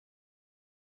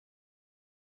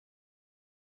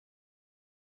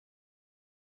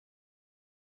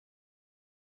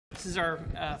This is our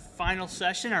final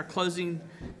session, our closing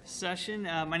session.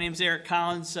 My name is Eric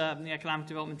Collins. I'm the Economic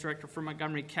Development Director for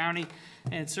Montgomery County,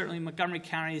 and certainly Montgomery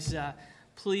County is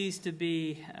pleased to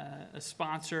be a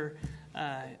sponsor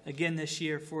again this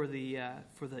year for the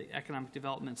Economic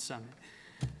Development Summit.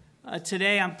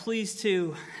 Today, I'm pleased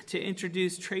to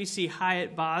introduce Tracy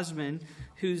Hyatt Bosman,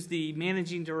 who's the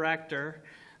Managing Director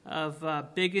of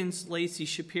Biggins Lacy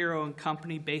Shapiro Co,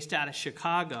 based out of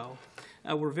Chicago.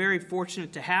 We're very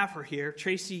fortunate to have her here.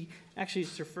 Tracy, actually,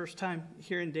 it's her first time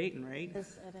here in Dayton, right?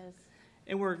 Yes, it is.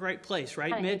 And we're a great place,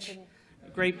 right, Mitch?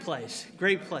 Great place,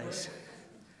 great place.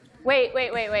 Wait.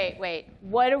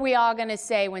 What are we all going to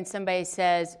say when somebody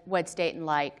says, what's Dayton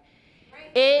like?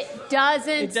 It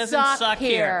doesn't suck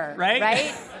here,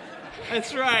 right?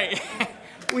 That's right.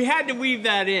 We had to weave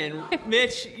that in.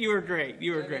 Mitch, you were great.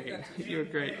 You were great. You were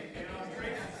great. And on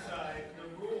Tracy's side,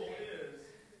 the rule is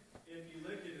if you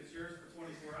lick it, it's yours for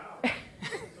 24 hours.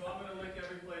 So I'm going to lick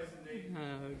every place in Dayton.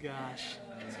 Oh, gosh.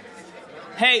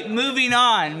 Hey, moving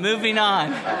on.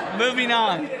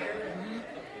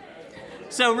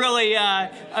 So really,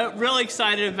 really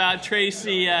excited about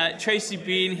Tracy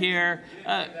being here.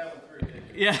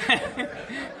 Yeah,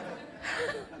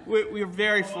 we're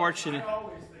very fortunate.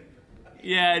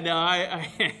 Yeah, no,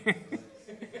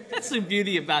 that's the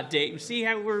beauty about Dayton. See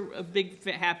how we're a big,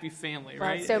 happy family,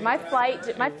 right? Well, so my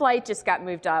flight just got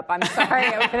moved up. I'm sorry,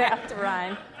 I'm going to have to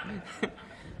run.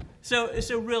 So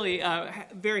really,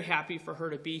 very happy for her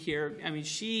to be here. I mean,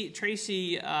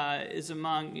 Tracy is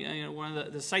among one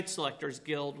of the Site Selectors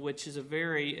Guild, which is a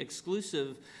very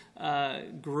exclusive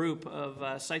group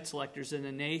of site selectors in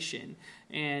the nation.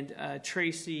 And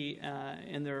Tracy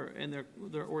and their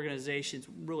organizations,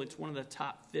 really, it's one of the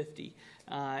top 50.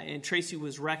 And Tracy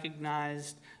was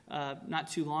recognized not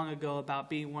too long ago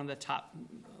about being one of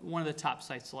the top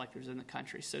site selectors in the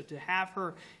country. So to have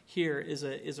her here is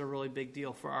a really big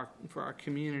deal for our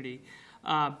community.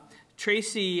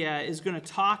 Tracy is going to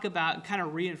talk about and kind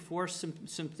of reinforce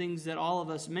some things that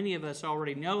many of us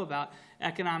already know about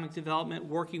economic development,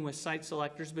 working with site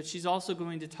selectors, but she's also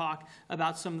going to talk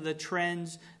about some of the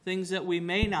trends, things that we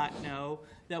may not know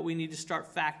that we need to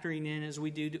start factoring in as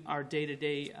we do our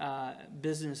day-to-day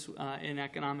business in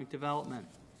economic development.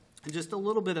 And just a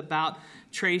little bit about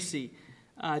Tracy.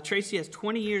 Tracy has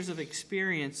 20 years of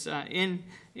experience in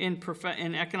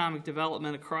economic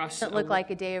development across. Doesn't look like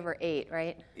a day over 8,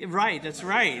 right? Right, that's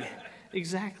right.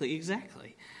 Exactly.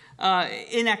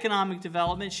 In economic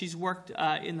development, she's worked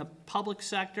in the public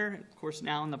sector, of course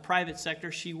now in the private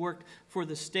sector. She worked for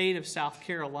the state of South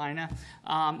Carolina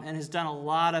and has done a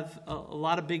lot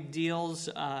of big deals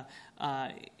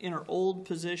in her old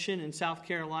position in South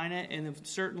Carolina, and it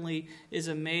certainly is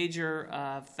a major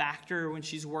factor when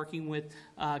she's working with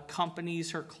companies,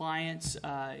 her clients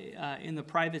in the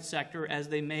private sector as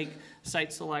they make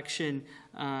site selection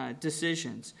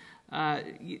decisions.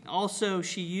 Also,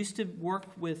 she used to work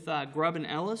with Grubb &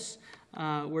 Ellis,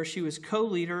 where she was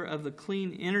co-leader of the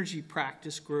Clean Energy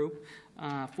Practice Group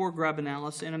for Grubb &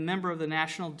 Ellis and a member of the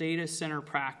National Data Center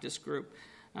Practice Group.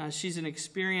 She's an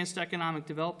experienced economic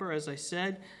developer, as I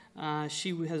said.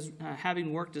 She has,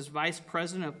 having worked as Vice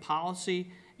President of Policy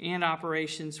and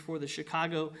Operations for the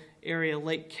Chicago area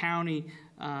Lake County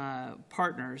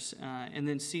partners, and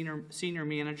then senior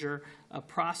manager of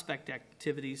prospect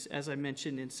activities, as I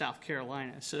mentioned, in South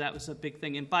Carolina. So that was a big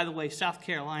thing. And by the way, South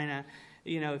Carolina,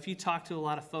 if you talk to a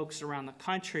lot of folks around the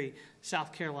country,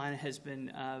 South Carolina has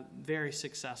been very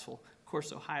successful. Of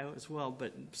course, Ohio as well,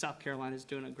 but South Carolina is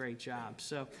doing a great job.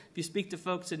 So if you speak to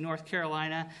folks in North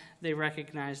Carolina, they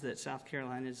recognize that South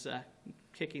Carolina is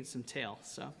kicking some tail.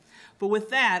 So, but with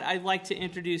that, I'd like to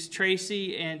introduce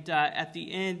Tracy, and at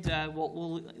the end,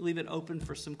 we'll leave it open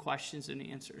for some questions and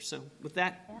answers. So with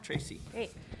that, yeah. Tracy.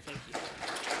 Great. Thank you.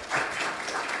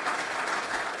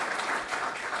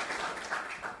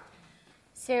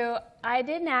 So I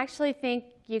didn't actually think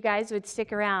you guys would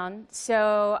stick around,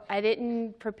 so I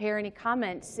didn't prepare any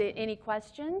comments. Any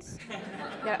questions?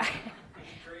 No.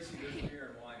 Tracy doesn't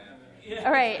hear and whine at me.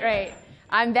 All right.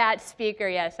 I'm that speaker,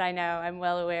 yes, I know, I'm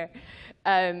well aware.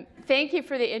 Thank you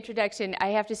for the introduction. I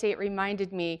have to say it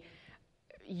reminded me,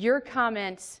 your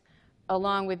comments,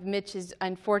 along with Mitch's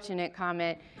unfortunate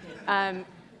comment,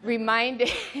 reminded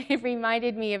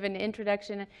me of an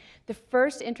introduction, the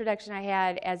first introduction I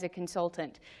had as a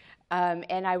consultant.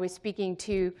 And I was speaking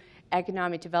to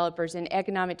economic developers in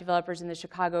the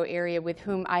Chicago area with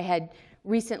whom I had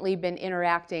recently been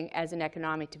interacting as an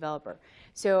economic developer.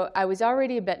 So I was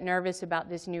already a bit nervous about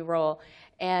this new role.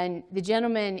 And the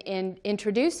gentleman in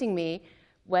introducing me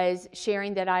was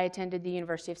sharing that I attended the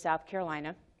University of South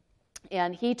Carolina.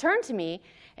 And he turned to me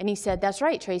and he said, "That's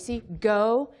right, Tracy,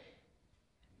 go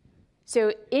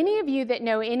So any of you that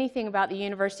know anything about the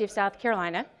University of South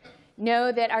Carolina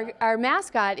know that our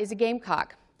mascot is a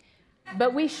gamecock,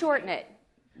 but we shorten it.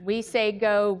 We say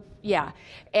go, yeah.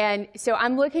 And so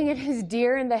I'm looking at his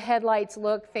deer in the headlights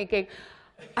look thinking,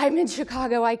 I'm in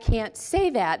Chicago, I can't say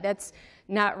that. That's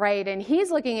not right. And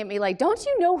he's looking at me like, don't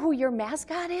you know who your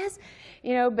mascot is?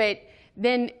 You know, but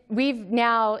then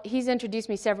he's introduced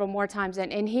me several more times,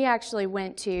 and he actually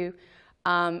went to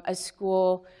a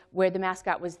school where the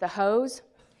mascot was the hose.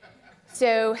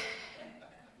 So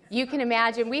you can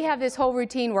imagine, we have this whole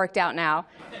routine worked out now.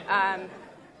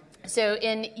 So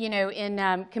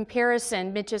in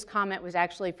comparison, Mitch's comment was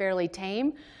actually fairly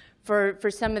tame for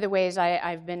some of the ways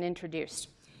I've been introduced.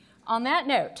 On that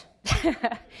note,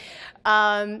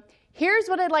 here's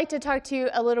what I'd like to talk to you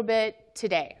a little bit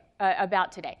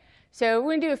about today. So we're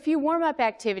going to do a few warm-up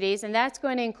activities, and that's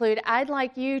going to include, I'd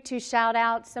like you to shout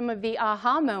out some of the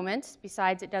aha moments,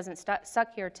 besides it doesn't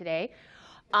suck here today,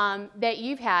 that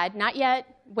you've had. Not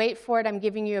yet. Wait for it. I'm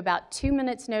giving you about 2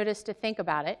 minutes notice to think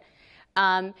about it.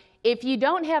 If you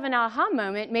don't have an aha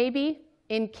moment, maybe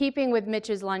in keeping with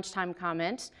Mitch's lunchtime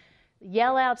comments,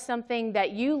 yell out something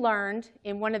that you learned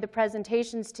in one of the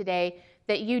presentations today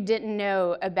that you didn't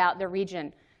know about the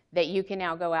region that you can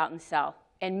now go out and sell.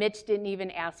 And Mitch didn't even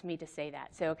ask me to say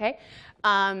that, so okay?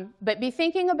 But be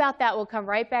thinking about that. We'll come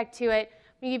right back to it.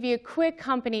 Let me give you a quick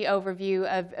company overview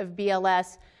of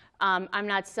BLS. I'm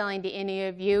not selling to any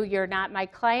of you. You're not my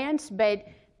clients, but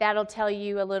that'll tell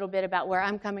you a little bit about where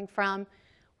I'm coming from.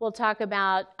 We'll talk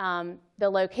about the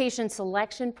location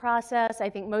selection process. I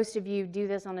think most of you do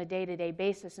this on a day-to-day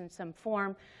basis in some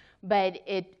form, but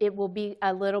it will be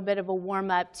a little bit of a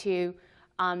warm-up to,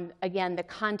 again, the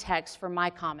context for my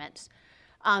comments.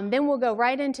 Then we'll go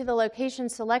right into the location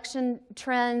selection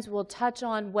trends. We'll touch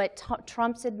on what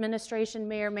Trump's administration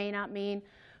may or may not mean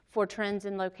for trends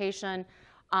in location.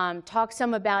 Talk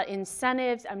some about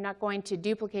incentives. I'm not going to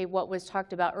duplicate what was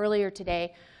talked about earlier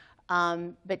today,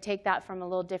 but take that from a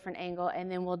little different angle,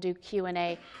 and then we'll do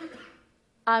Q&A.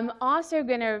 I'm also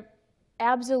going to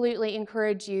absolutely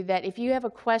encourage you that if you have a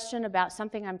question about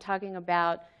something I'm talking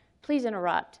about, please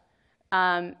interrupt.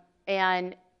 And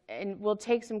we'll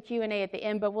take some Q&A at the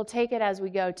end, but we'll take it as we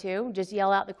go too. Just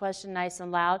yell out the question nice and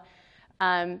loud.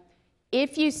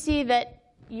 If you see that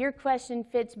your question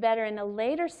fits better in a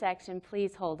later section,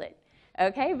 please hold it.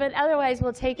 Okay? But otherwise,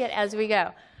 we'll take it as we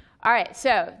go. All right,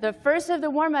 so the first of the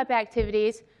warm-up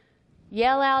activities,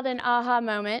 yell out an aha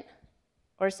moment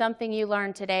or something you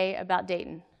learned today about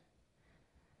Dayton.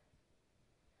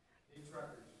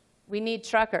 We need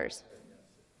truckers.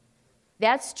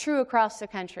 That's true across the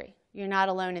country. You're not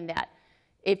alone in that.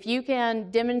 If you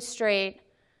can demonstrate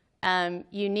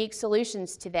unique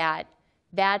solutions to that,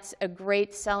 that's a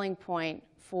great selling point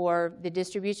for the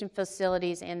distribution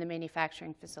facilities and the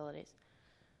manufacturing facilities.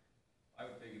 I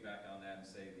would piggyback on that and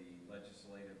say the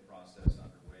legislative process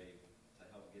underway to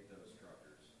help get those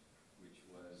truckers, which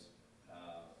was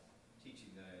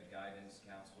teaching the guidance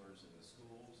counselors in the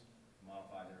schools to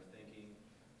modify their thinking,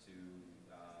 to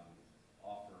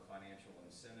offer financial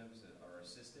incentives or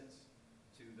assistance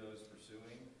to those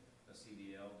pursuing a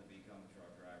CDL to become a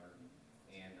truck driver,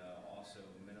 and also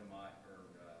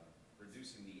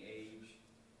reducing the age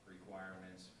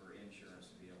requirements for insurance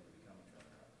to be able to become a truck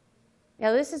driver.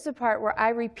 Now, this is the part where I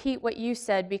repeat what you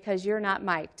said because you're not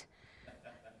mic'd.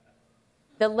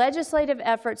 The legislative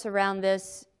efforts around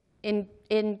this,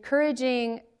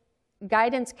 encouraging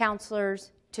guidance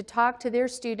counselors to talk to their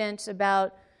students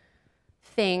about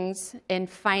things and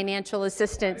financial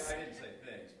assistance. I didn't say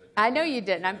things, but I know you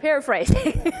didn't. I'm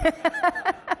paraphrasing.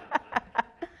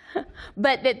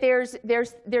 But that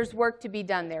there's work to be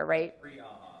done there, right? 3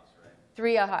 ahas, right?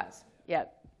 3 ahas.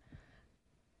 Yep.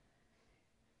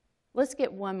 Let's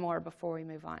get one more before we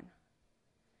move on.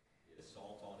 The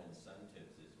assault on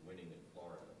incentives is winning in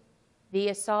Florida. The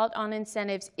assault on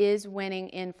incentives is winning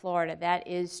in Florida. That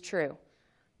is true.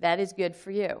 That is good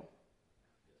for you.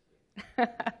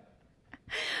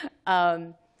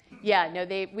 Yeah, no,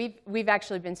 we've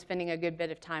actually been spending a good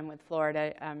bit of time with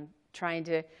Florida trying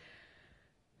to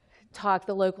talk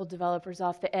the local developers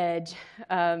off the edge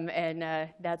and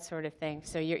that sort of thing.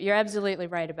 So you're absolutely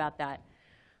right about that.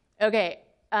 Okay,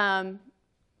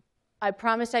 I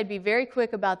promised I'd be very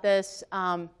quick about this.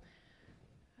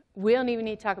 We don't even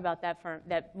need to talk about that firm.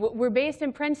 We're based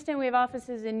in Princeton. We have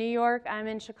offices in New York. I'm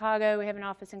in Chicago. We have an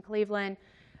office in Cleveland.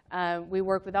 We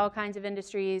work with all kinds of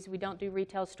industries. We don't do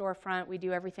retail storefront. We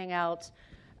do everything else.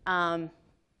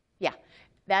 Yeah,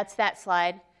 that's that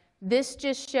slide. This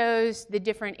just shows the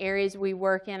different areas we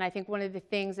work in. I think one of the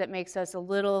things that makes us a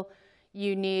little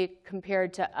unique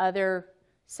compared to other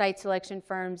site selection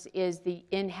firms is the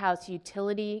in-house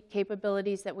utility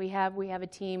capabilities that we have. We have a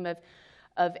team of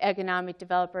economic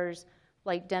developers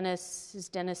like Dennis. Is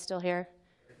Dennis still here?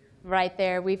 Right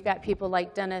there. We've got people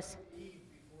like Dennis.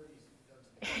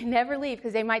 Never leave,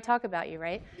 because they might talk about you,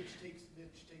 right?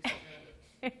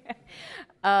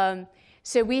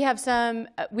 So we have some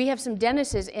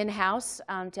Dennises in-house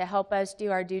to help us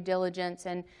do our due diligence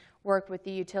and work with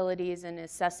the utilities and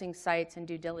assessing sites and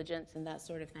due diligence and that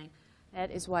sort of thing. That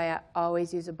is why I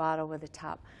always use a bottle with a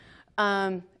top.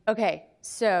 Okay,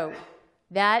 so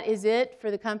that is it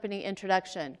for the company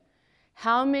introduction.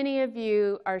 How many of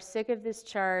you are sick of this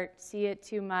chart, see it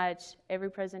too much, every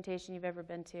presentation you've ever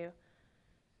been to?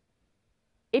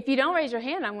 If you don't raise your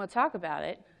hand, I'm going to talk about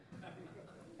it.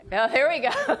 Oh, there we go.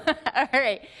 All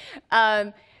right.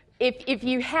 If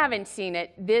you haven't seen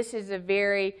it, this is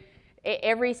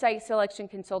every site selection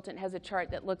consultant has a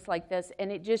chart that looks like this, and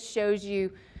it just shows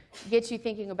you, gets you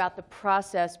thinking about the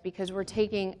process, because we're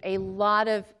taking a lot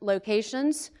of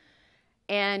locations,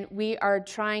 and we are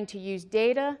trying to use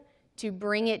data to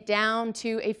bring it down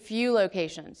to a few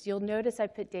locations. You'll notice I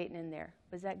put Dayton in there.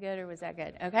 Was that good or was that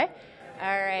good? Okay.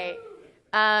 All right.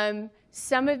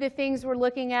 Some of the things we're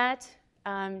looking at,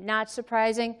 not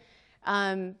surprising.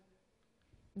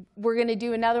 We're going to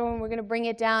do another one. We're going to bring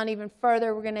it down even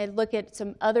further. We're going to look at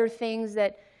some other things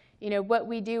that, what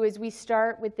we do is we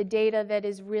start with the data that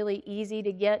is really easy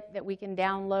to get, that we can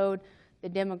download, the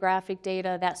demographic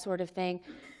data, that sort of thing.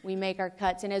 We make our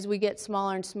cuts, and as we get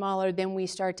smaller and smaller, then we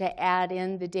start to add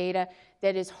in the data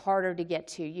that is harder to get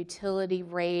to, utility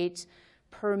rates,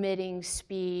 permitting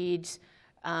speeds,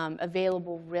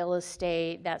 available real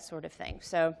estate, that sort of thing.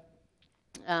 So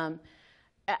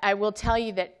I will tell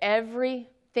you that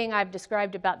everything I've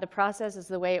described about the process is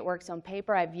the way it works on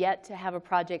paper. I've yet to have a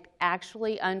project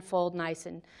actually unfold nice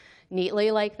and neatly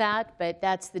like that, but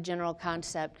that's the general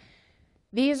concept.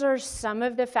 These are some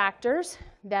of the factors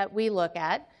that we look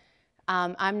at.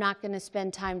 I'm not going to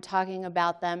spend time talking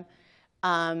about them.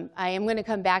 I am going to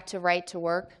come back to right to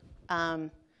work.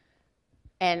 And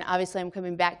obviously I'm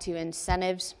coming back to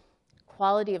incentives.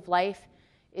 Quality of life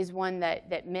is one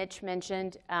that Mitch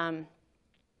mentioned. I'll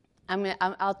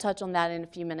touch on that in a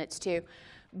few minutes too.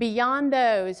 Beyond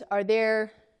those, are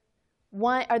there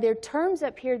terms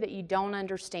up here that you don't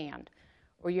understand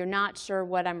or you're not sure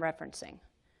what I'm referencing?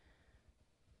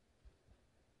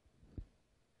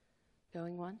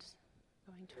 Going once?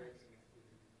 Going twice?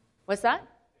 What's that?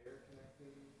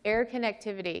 Air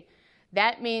connectivity.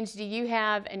 That means, do you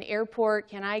have an airport?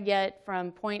 Can I get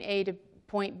from point A to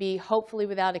point B, hopefully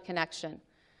without a connection?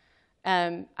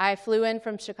 I flew in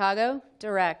from Chicago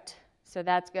direct, so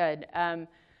that's good. I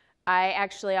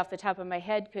actually, off the top of my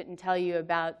head, couldn't tell you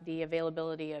about the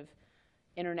availability of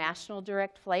international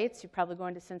direct flights. You're probably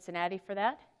going to Cincinnati for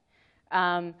that,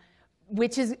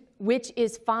 which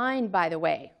is fine, by the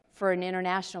way, for an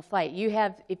international flight.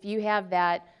 If you have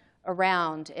that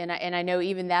around, and I know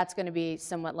even that's going to be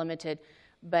somewhat limited,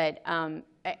 but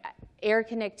air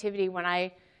connectivity, when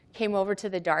I came over to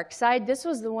the dark side, this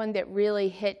was the one that really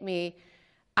hit me.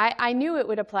 I knew it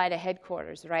would apply to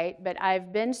headquarters, right? But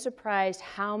I've been surprised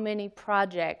how many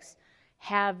projects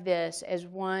have this as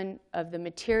one of the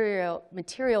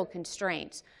material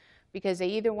constraints, because they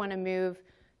either want to move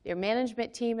their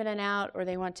management team in and out, or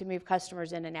they want to move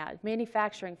customers in and out.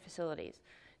 Manufacturing facilities,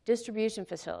 distribution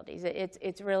facilities.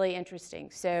 It's really interesting.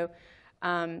 So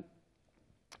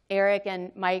Eric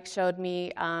and Mike showed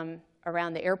me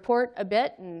around the airport a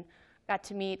bit, and got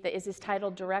to meet is this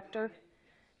titled director?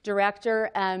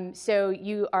 So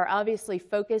you are obviously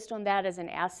focused on that as an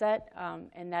asset,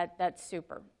 and that's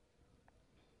super.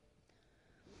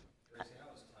 Tracy, how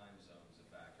is time zones a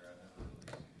factor? I've never really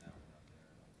seen that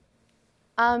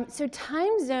one up there. So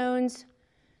time zones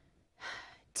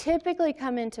typically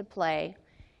come into play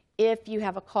if you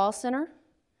have a call center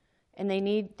and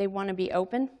they want to be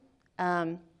open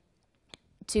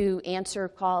to answer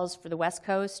calls for the West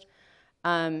Coast.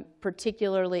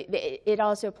 Particularly, it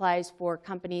also applies for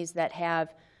companies that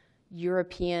have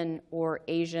European or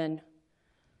Asian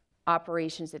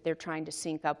operations that they're trying to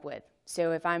sync up with.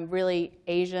 So if I'm really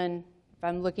Asian, if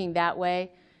I'm looking that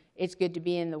way, it's good to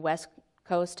be in the West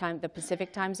Coast time, the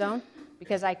Pacific time zone,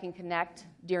 because I can connect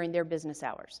during their business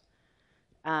hours.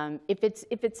 If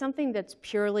it's something that's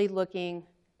purely looking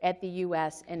at the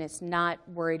U.S. and it's not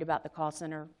worried about the call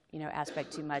center,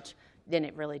 aspect too much, then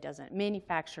it really doesn't.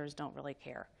 Manufacturers don't really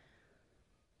care.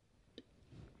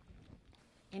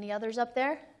 Any others up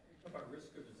there? Talk about risk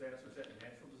of disaster. Is that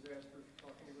natural disasters you're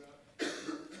talking about?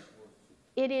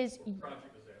 It is.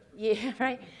 Project disasters. Yeah,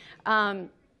 right.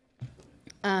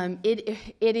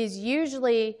 It is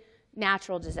usually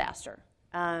natural disaster.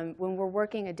 when we're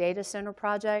working a data center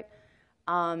project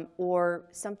or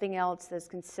something else that's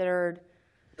considered,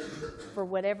 for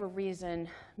whatever reason,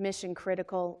 mission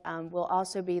critical, we'll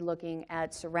also be looking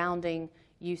at surrounding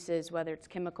uses, whether it's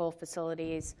chemical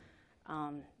facilities,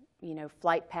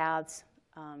 flight paths.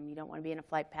 You don't want to be in a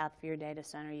flight path for your data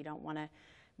center. You don't want to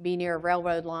be near a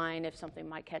railroad line if something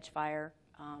might catch fire,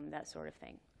 that sort of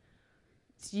thing.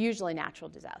 It's usually natural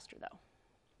disaster, though.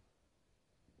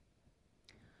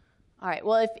 All right,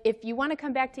 well, if you want to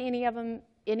come back to any of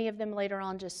them later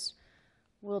on,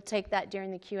 we'll take that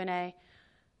during the Q&A.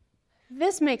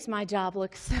 This makes my job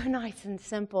look so nice and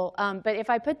simple, but if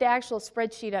I put the actual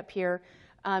spreadsheet up here,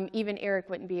 even Eric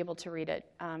wouldn't be able to read it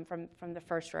from the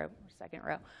first row, second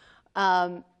row.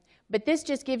 But this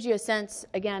just gives you a sense,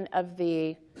 again, of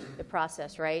the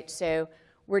process, right? So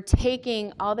we're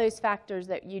taking all those factors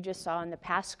that you just saw on the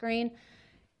past screen,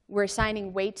 we're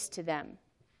assigning weights to them.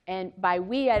 And by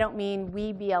we, I don't mean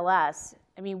we BLS.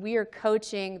 I mean, we are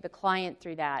coaching the client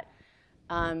through that.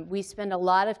 We spend a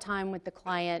lot of time with the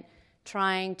client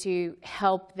trying to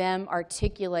help them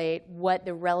articulate what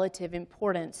the relative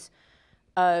importance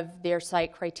of their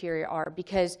site criteria are,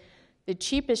 because the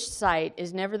cheapest site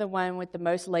is never the one with the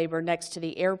most labor next to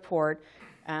the airport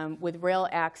with rail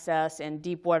access and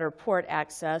deep water port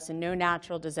access and no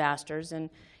natural disasters and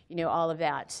all of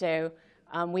that. So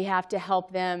we have to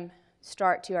help them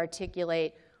start to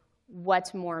articulate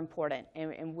what's more important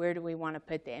and where do we want to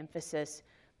put the emphasis,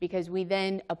 because we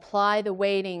then apply the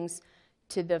weightings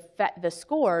to the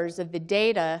scores of the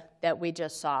data that we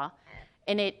just saw,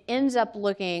 and it ends up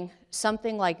looking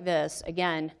something like this.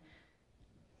 Again,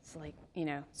 it's like,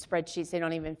 spreadsheets, they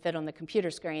don't even fit on the computer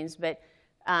screens, but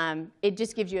it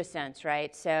just gives you a sense,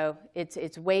 right? So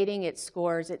it's weighting, it's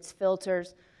scores, it's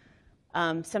filters.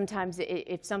 Sometimes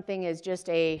if something is just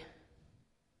a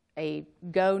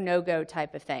go, no-go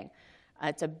type of thing,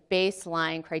 it's a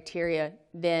baseline criteria,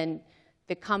 then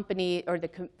the company or the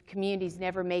communities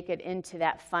never make it into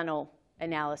that funnel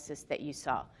analysis that you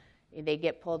saw. They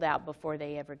get pulled out before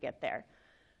they ever get there.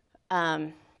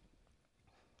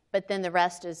 But then the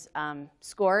rest is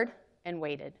scored and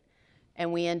weighted.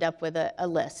 And we end up with a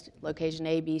list. Location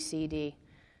A, B, C, D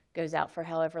goes out for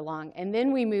however long. And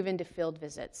then we move into field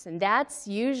visits. And that's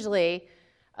usually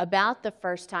about the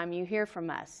first time you hear from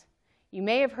us. You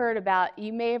may have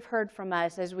heard from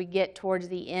us as we get towards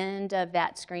the end of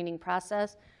that screening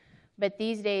process. But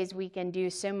these days we can do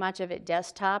so much of it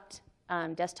desktop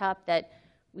that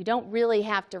we don't really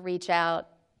have to reach out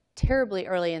terribly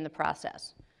early in the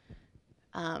process.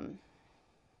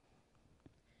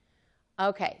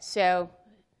 Okay, so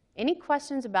any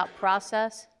questions about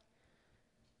process?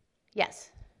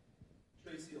 Yes?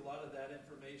 Tracy, a lot of that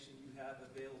information you have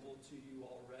available to you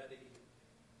already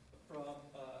from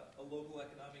a local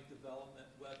economic development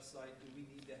website. Do we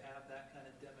need to have that kind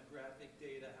of demographic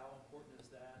data? How important is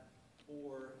that?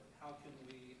 Or how can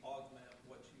we augment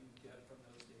what you get from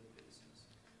those databases?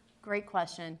 Great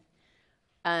question.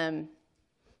 I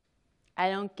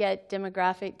don't get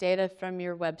demographic data from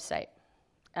your website.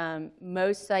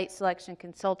 Most site selection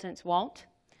consultants won't.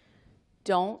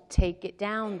 Don't take it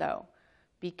down, though,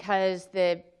 because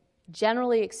the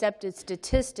generally accepted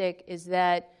statistic is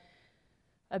that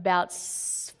about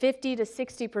 50 to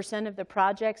 60% of the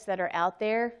projects that are out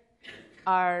there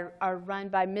are run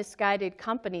by misguided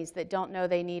companies that don't know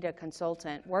they need a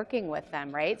consultant working with them,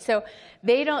 right? So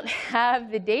they don't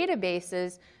have the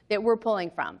databases that we're pulling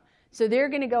from. So they're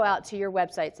going to go out to your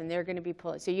websites and they're going to be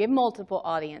pulling. So you have multiple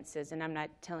audiences, and I'm not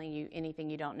telling you anything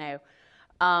you don't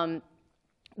know.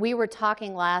 We were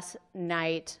talking last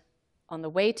night on the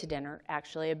way to dinner,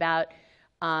 actually, about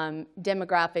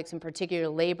demographics, in particular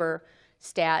labor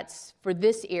stats for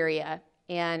this area.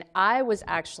 And I was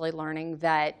actually learning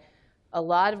that a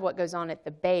lot of what goes on at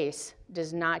the base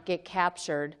does not get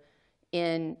captured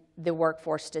in the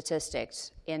workforce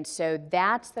statistics. And so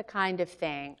that's the kind of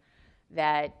thing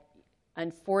that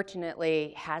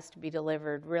unfortunately has to be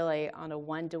delivered really on a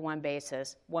one-to-one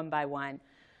basis, one by one,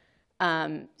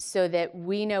 so that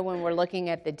we know when we're looking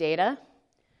at the data,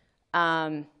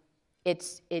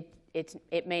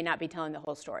 it may not be telling the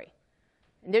whole story.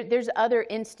 And there's other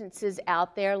instances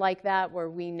out there like that where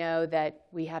we know that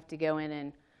we have to go in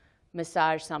and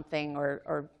massage something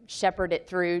or shepherd it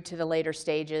through to the later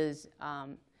stages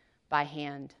by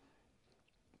hand.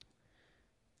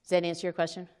 Does that answer your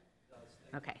question?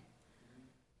 Okay.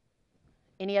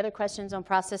 Any other questions on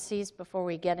processes before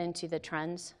we get into the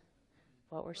trends,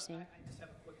 what we're seeing? I just have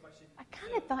a quick question. I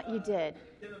kind of thought you did.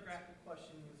 The demographic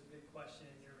question was a good question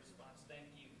in your response.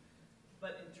 Thank you.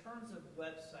 But in terms of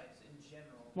websites in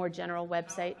general, More general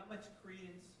website? How much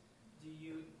credence do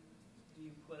you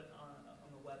put on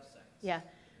Yeah.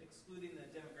 Excluding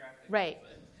the demographic. Right.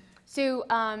 But So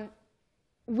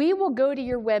we will go to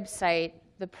your website.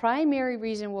 The primary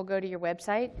reason we'll go to your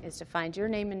website is to find your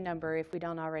name and number if we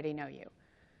don't already know you.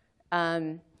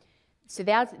 So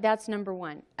that's number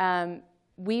one.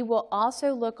 We will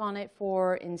also look on it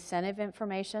for incentive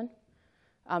information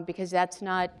because that's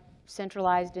not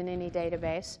centralized in any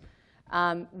database.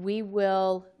 We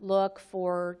will look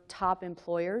for top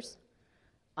employers,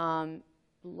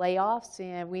 layoffs.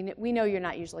 And we know you're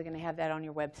not usually going to have that on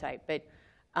your website, but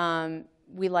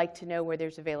we like to know where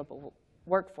there's available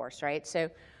workforce, right? So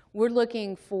we're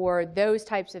looking for those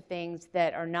types of things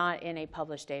that are not in a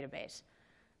published database.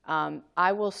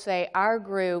 I will say our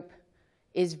group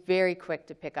is very quick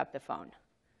to pick up the phone.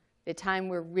 The time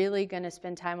we're really going to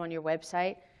spend time on your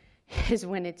website is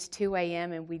when it's 2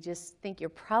 a.m. and we just think you're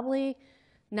probably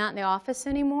not in the office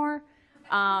anymore.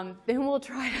 Then we'll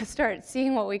try to start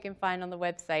seeing what we can find on the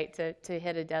website to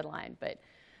hit a deadline. But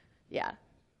yeah,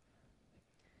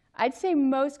 I'd say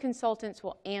most consultants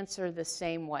will answer the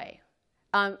same way.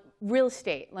 Real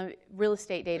estate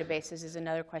databases is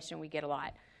another question we get a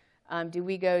lot. Do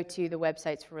we go to the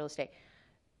websites for real estate?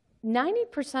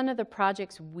 90% of the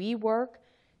projects we work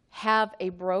have a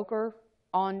broker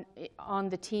on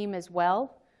the team as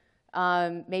well.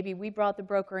 Maybe we brought the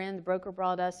broker in, the broker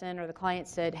brought us in, or the client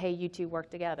said, hey, you two work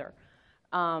together.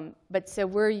 But so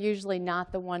we're usually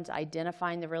not the ones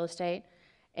identifying the real estate.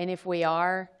 And if we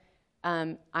are,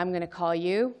 I'm going to call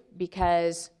you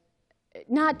because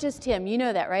not just him, you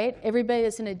know that, right? Everybody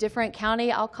that's in a different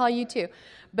county, I'll call you too.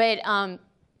 But I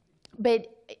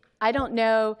don't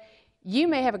know, you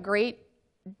may have a great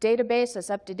database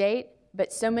that's up to date,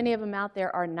 but so many of them out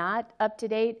there are not up to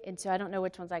date, and so I don't know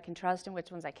which ones I can trust and which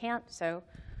ones I can't, so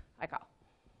I call.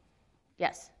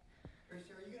 Yes? Tracy,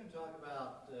 are you going to talk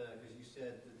about, because you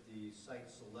said that the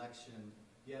site selection,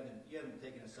 you haven't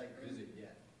taken a site visit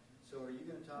yet, so are you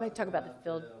going to talk about the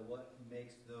field? What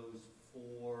makes those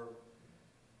 4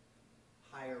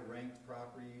 higher ranked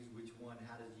properties, which one,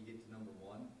 how did you get to number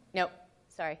 1? Nope,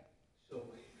 sorry. So,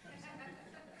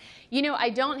 you know, I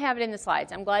don't have it in the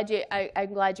slides. I'm glad you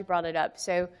brought it up.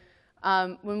 So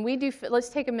when we do, let's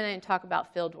take a minute and talk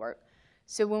about field work.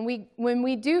 So when we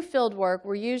do field work,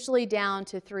 we're usually down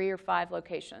to 3 or 5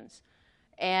 locations.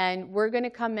 And we're going to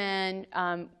come in,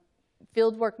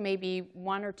 field work may be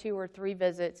 1 or 2 or 3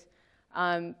 visits.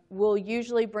 We'll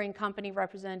usually bring company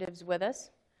representatives with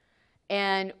us.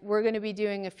 And we're going to be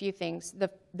doing a few things.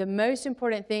 The most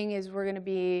important thing is we're going to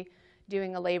be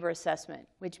doing a labor assessment,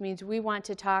 which means we want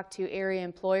to talk to area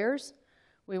employers.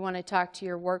 We want to talk to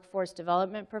your workforce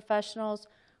development professionals.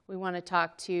 We want to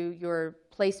talk to your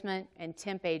placement and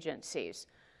temp agencies.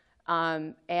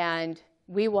 And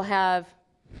we will have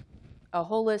a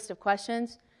whole list of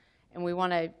questions, and we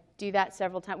want to do that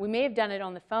several times. We may have done it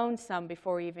on the phone some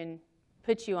before we even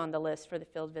put you on the list for the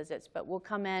field visits, but we'll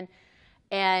come in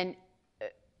and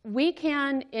we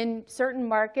can, in certain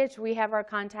markets, we have our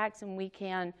contacts and we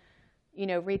can, you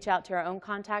know, reach out to our own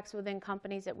contacts within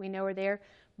companies that we know are there.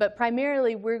 But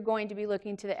primarily, we're going to be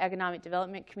looking to the economic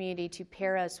development community to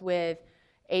pair us with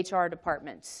HR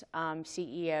departments,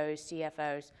 CEOs,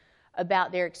 CFOs,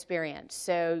 about their experience.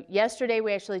 So yesterday,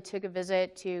 we actually took a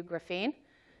visit to Graphene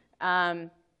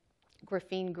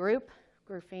Group.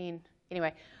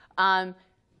 Anyway,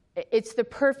 it's the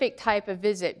perfect type of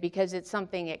visit because it's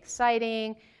something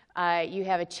exciting. You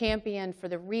have a champion for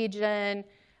the region.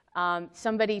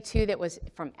 Somebody, too, that was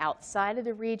from outside of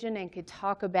the region and could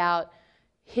talk about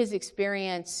his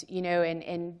experience, you know,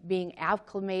 and being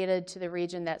acclimated to the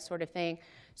region, that sort of thing.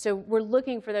 So we're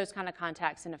looking for those kind of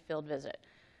contacts in a field visit.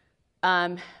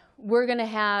 We're going to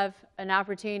have an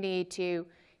opportunity to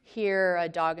hear a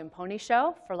dog and pony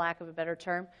show, for lack of a better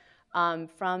term,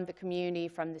 from the community,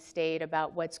 from the state,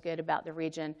 about what's good about the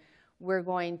region. We're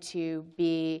going to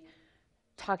be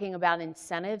talking about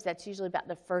incentives. That's usually about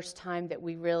the first time that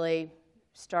we really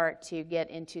start to get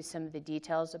into some of the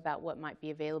details about what might be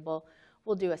available.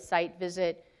 We'll do a site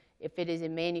visit. If it is a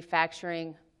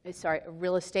a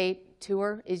real estate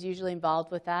tour is usually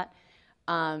involved with that.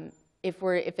 If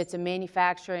it's a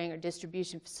manufacturing or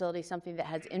distribution facility, something that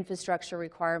has infrastructure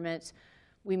requirements,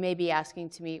 we may be asking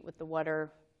to meet with the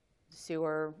water,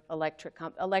 sewer,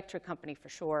 electric company for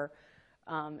sure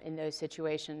in those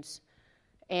situations.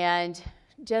 And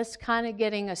just kind of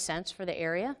getting a sense for the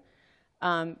area.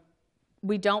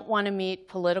 We don't want to meet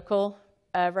political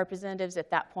representatives at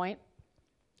that point.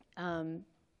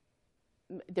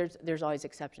 There's always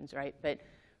exceptions, right? But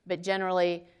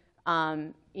generally,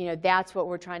 you know, that's what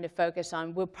we're trying to focus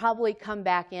on. We'll probably come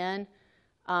back in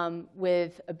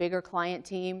with a bigger client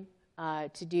team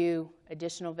to do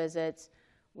additional visits.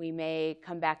 We may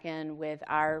come back in with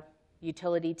our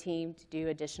utility team to do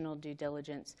additional due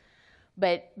diligence.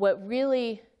 But what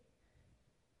really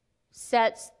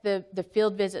sets the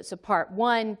field visits apart,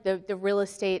 one, the real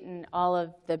estate and all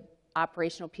of the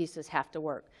operational pieces have to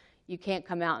work. You can't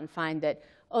come out and find that,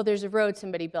 oh, there's a road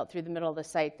somebody built through the middle of the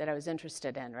site that I was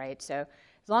interested in, right? So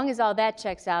as long as all that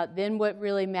checks out, then what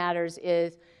really matters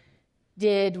is,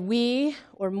 did we,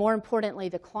 or more importantly,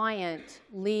 the client,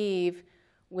 leave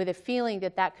with a feeling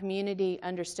that that community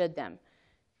understood them?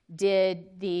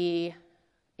 Did the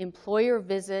employer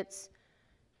visits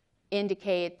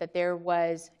indicate that there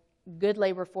was good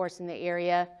labor force in the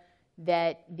area,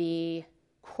 that the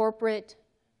corporate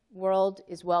world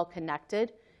is well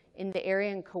connected in the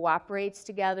area and cooperates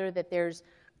together, that there's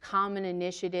common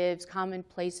initiatives, common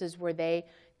places where they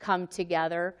come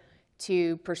together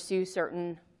to pursue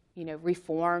certain,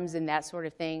 reforms and that sort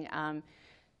of thing.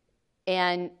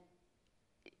 And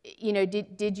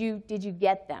did you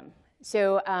get them?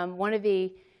 So one of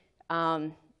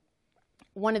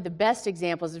the best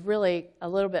examples is really a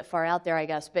little bit far out there, I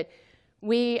guess, but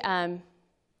we, and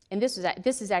this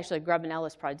is actually a Grubb and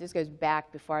Ellis project. This goes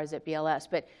back before I was at BLS,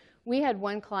 but we had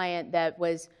one client that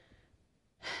was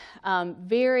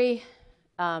very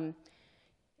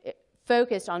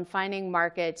focused on finding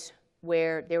markets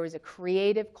where there was a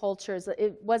creative culture.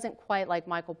 It wasn't quite like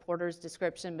Michael Porter's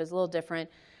description, but it's a little different,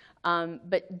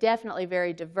 but definitely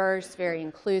very diverse, very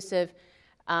inclusive.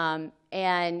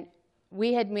 And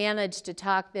we had managed to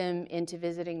talk them into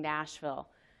visiting Nashville.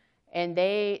 And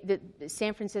the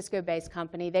San Francisco-based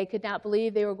company, they could not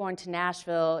believe they were going to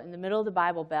Nashville in the middle of the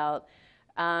Bible Belt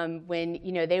when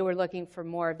they were looking for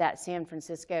more of that San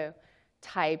Francisco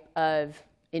type of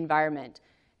environment.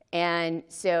 And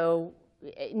so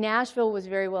Nashville was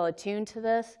very well attuned to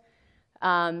this.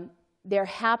 There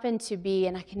happened to be,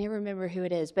 and I can never remember who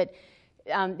it is, but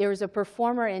there was a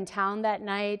performer in town that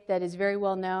night that is very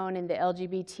well known in the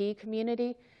LGBT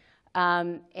community.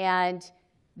 And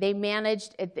they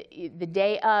managed, the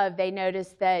day of, they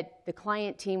noticed that the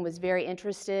client team was very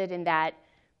interested in that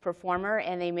performer,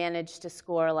 and they managed to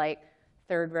score like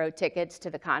third row tickets to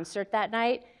the concert that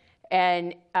night.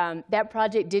 And that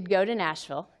project did go to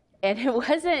Nashville. And it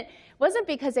wasn't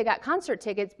because they got concert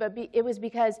tickets, but it was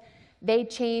because they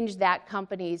changed that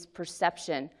company's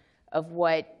perception of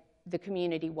what the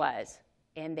community was.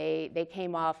 And they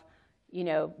came off,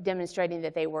 demonstrating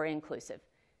that they were inclusive.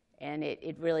 And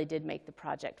it really did make the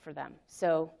project for them.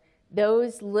 So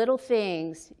those little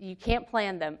things, you can't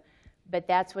plan them, but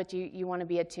that's what you want to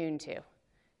be attuned to,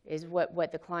 is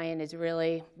what the client is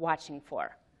really watching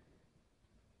for.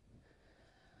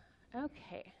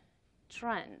 Okay,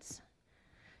 trends.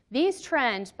 These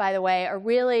trends, by the way, are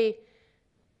really,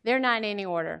 they're not in any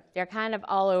order. They're kind of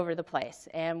all over the place.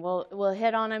 And we'll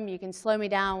hit on them. You can slow me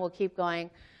down. We'll keep going.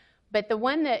 But the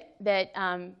one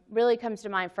that really comes to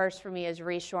mind first for me is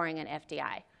reshoring and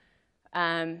FDI.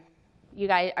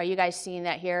 Are you guys seeing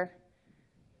that here?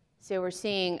 So we're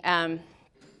seeing the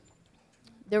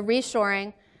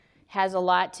reshoring has a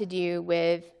lot to do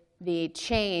with the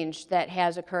change that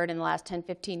has occurred in the last 10,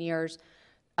 15 years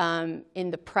in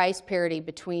the price parity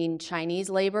between Chinese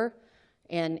labor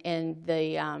and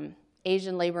the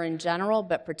Asian labor in general,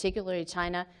 but particularly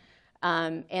China.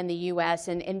 And the U.S.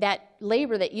 And that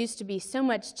labor that used to be so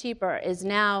much cheaper is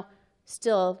now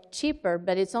still cheaper,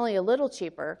 but it's only a little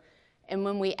cheaper. And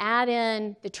when we add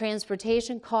in the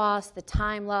transportation costs, the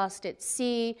time lost at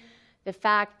sea, the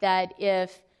fact that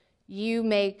if you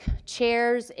make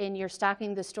chairs and you're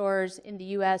stocking the stores in the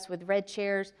U.S. with red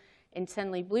chairs and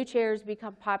suddenly blue chairs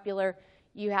become popular,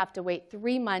 you have to wait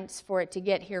 3 months for it to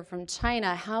get here from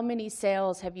China. How many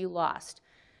sales have you lost?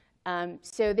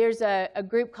 So there's a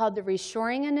group called the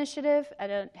Reshoring Initiative.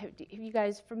 Are you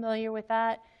guys familiar with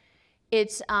that?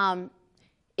 It's a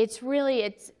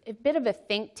bit of a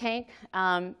think tank,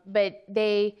 but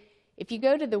if you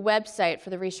go to the website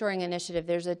for the Reshoring Initiative,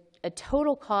 there's a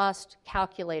total cost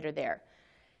calculator there.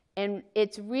 And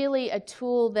it's really a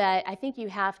tool that I think you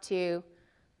have to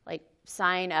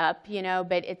sign up,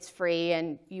 but it's free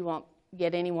and you won't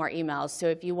get any more emails. So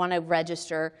if you want to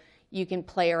register, you can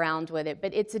play around with it.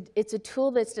 But it's a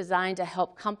tool that's designed to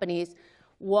help companies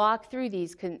walk through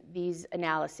these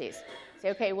analyses. Say,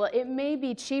 okay, well, it may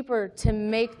be cheaper to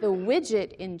make the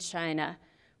widget in China,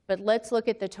 but let's look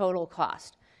at the total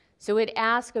cost. So it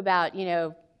asks about,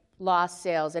 lost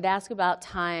sales. It asks about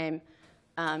time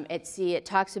at sea. It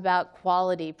talks about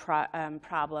quality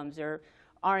problems or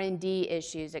R&D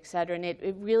issues, et cetera. And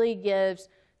it really gives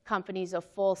companies a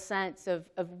full sense of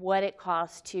what it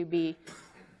costs to be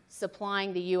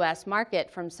supplying the U.S.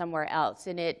 market from somewhere else.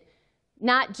 And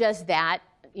not just that,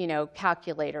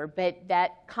 calculator, but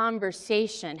that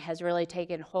conversation has really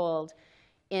taken hold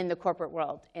in the corporate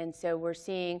world. And so we're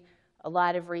seeing a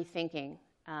lot of rethinking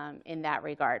in that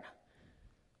regard.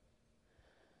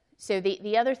 So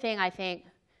the other thing I think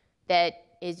that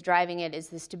is driving it is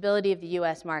the stability of the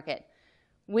U.S. market.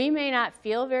 We may not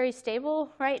feel very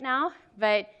stable right now,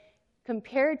 but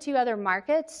compared to other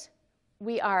markets,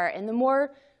 we are. And the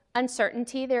more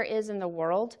uncertainty there is in the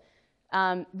world,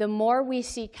 the more we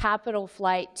see capital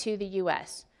flight to the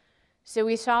U.S. So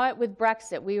we saw it with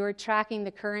Brexit. We were tracking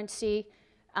the currency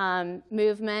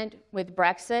movement with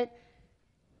Brexit.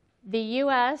 The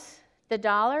U.S., the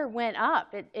dollar went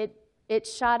up. It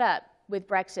shot up with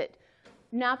Brexit,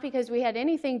 not because we had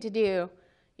anything to do,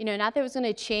 not that it was going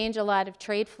to change a lot of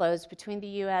trade flows between the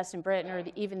U.S. and Britain, or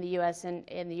even the U.S. and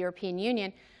the European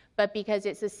Union, but because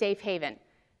it's a safe haven,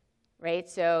 right?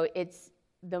 So it's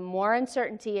the more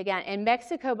uncertainty again. And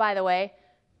Mexico, by the way,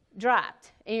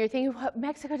 dropped. And you're thinking, well,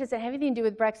 Mexico doesn't have anything to do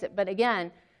with Brexit. But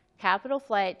again, capital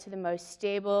flight to the most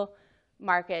stable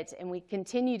markets, and we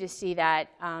continue to see that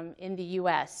in the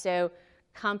U.S. So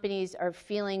companies are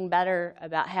feeling better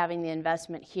about having the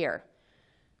investment here.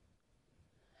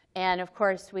 And of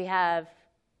course, are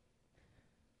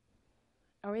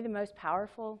we the most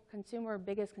powerful consumer,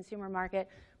 biggest consumer market?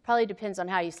 Probably depends on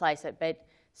how you slice it, but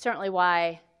certainly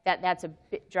that's a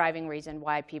driving reason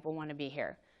why people want to be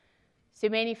here. So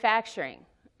manufacturing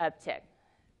uptick.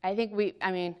 I'm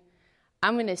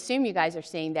going to assume you guys are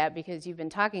seeing that because you've been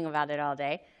talking about it all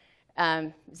day.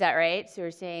 Is that right? So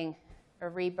we're seeing a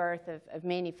rebirth of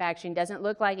manufacturing. Doesn't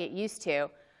look like it used to.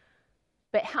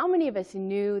 But how many of us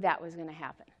knew that was going to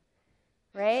happen?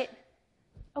 Right?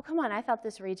 Oh, come on, I thought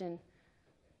this region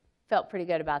felt pretty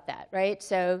good about that, right?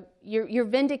 So you're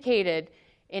vindicated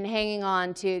in hanging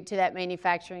on to that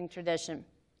manufacturing tradition.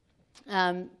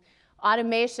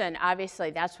 Automation,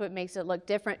 obviously, that's what makes it look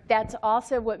different. That's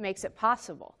also what makes it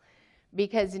possible,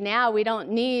 because now we don't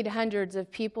need hundreds of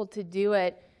people to do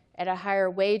it at a higher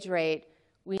wage rate.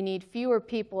 We need fewer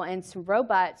people and some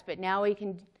robots, but now we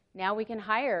can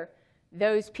hire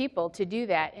those people to do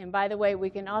that. And by the way, we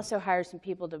can also hire some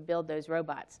people to build those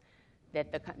robots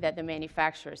that the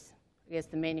manufacturers, I guess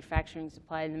the manufacturing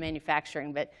supply and the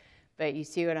manufacturing, but you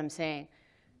see what I'm saying.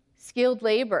 Skilled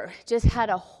labor, just had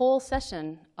a whole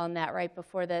session on that right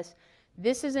before this.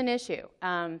 This is an issue.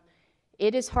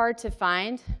 It is hard to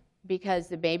find because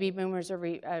the baby boomers are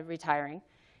retiring.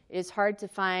 It is hard to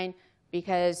find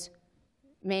because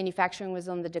manufacturing was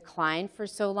on the decline for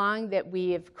so long that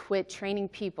we have quit training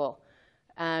people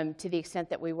to the extent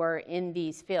that we were in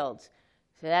these fields.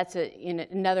 So that's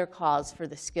another cause for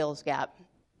the skills gap.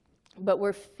 But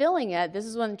we're filling it. This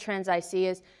is one of the trends I see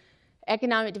is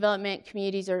economic development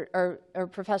communities or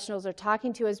professionals are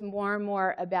talking to us more and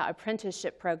more about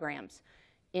apprenticeship programs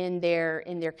in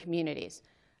their communities.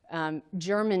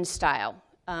 German style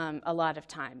a lot of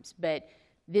times. But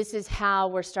this is how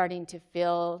we're starting to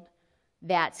fill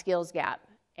that skills gap.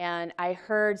 And I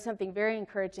heard something very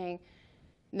encouraging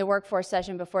in the workforce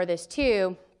session before this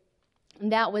too,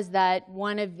 and that was that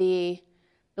I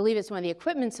believe it's one of the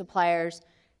equipment suppliers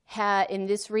in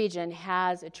this region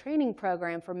has a training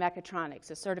program for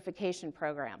mechatronics, a certification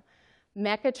program.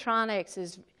 Mechatronics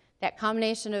is that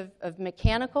combination of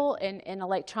mechanical and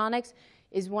electronics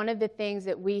is one of the things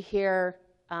that we hear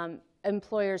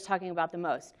employers talking about the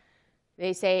most.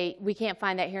 They say, we can't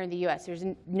find that here in the U.S. There's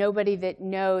nobody that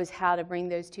knows how to bring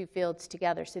those two fields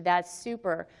together. So that's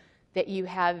super that you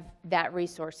have that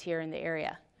resource here in the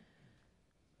area.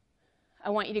 I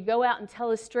want you to go out and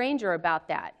tell a stranger about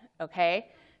that, okay?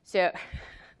 So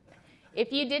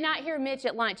if you did not hear Mitch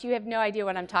at lunch, you have no idea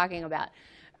what I'm talking about.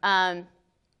 I'm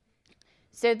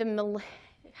so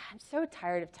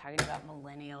tired of talking about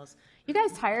millennials. You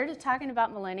guys tired of talking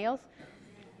about millennials?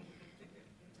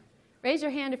 Raise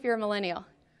your hand if you're a millennial.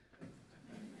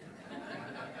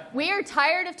 We are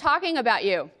tired of talking about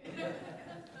you.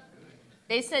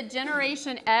 They said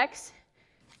Generation X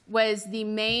was the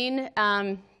main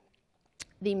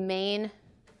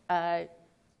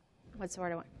what's the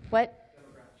word I want? What?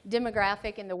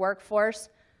 Demographic in the workforce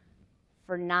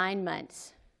for 9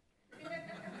 months.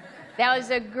 That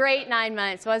was a great 9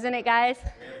 months, wasn't it, guys?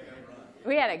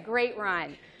 We had a great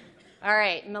run. All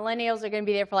right, millennials are going to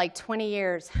be there for like 20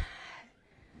 years.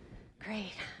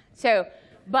 Great. So,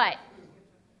 but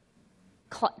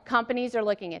companies are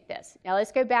looking at this. Now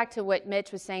let's go back to what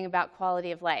Mitch was saying about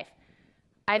quality of life.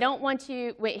 I don't want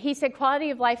you, he said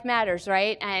quality of life matters,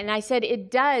 right? And I said it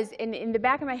does. And in the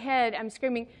back of my head, I'm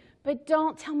screaming, but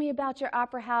don't tell me about your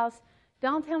opera house.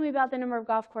 Don't tell me about the number of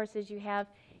golf courses you have.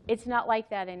 It's not like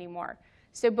that anymore.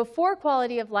 So before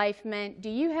quality of life meant, do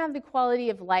you have the quality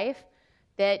of life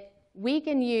that we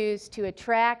can use to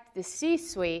attract the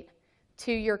C-suite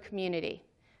to your community.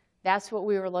 That's what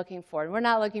we were looking for, and we're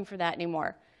not looking for that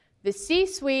anymore. The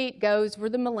C-suite goes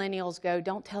where the millennials go.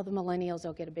 Don't tell the millennials,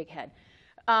 they'll get a big head.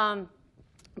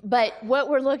 But what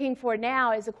we're looking for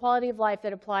now is a quality of life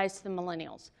that applies to the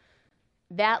millennials.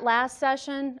 That last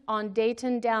session on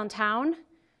Dayton downtown,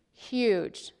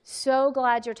 huge. So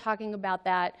glad you're talking about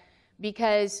that,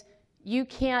 because you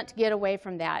can't get away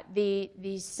from that.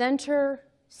 The center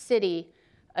city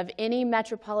of any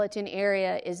metropolitan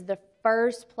area is the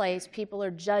first place people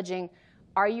are judging,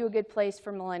 are you a good place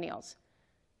for millennials?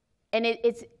 And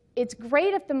it's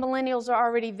great if the millennials are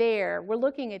already there. We're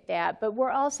looking at that, but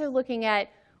we're also looking at,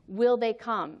 will they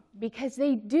come? Because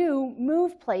they do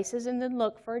move places and then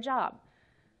look for a job,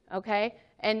 okay?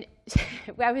 And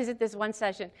I was at this one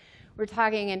session, we're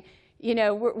talking, and you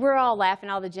know, we're all laughing,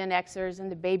 all the Gen Xers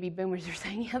and the baby boomers are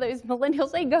saying, yeah, those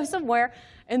millennials, they go somewhere,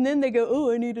 and then they go,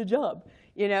 oh, I need a job,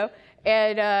 you know?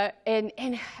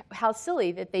 And how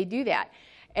silly that they do that.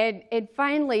 And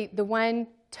finally, the one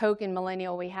token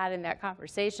millennial we had in that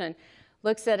conversation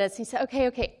looks at us, he said,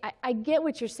 okay, I get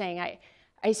what you're saying.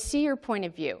 I see your point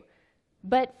of view.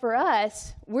 But for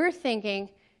us, we're thinking,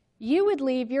 you would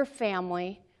leave your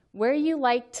family, where you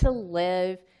like to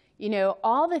live, you know,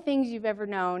 all the things you've ever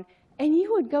known, and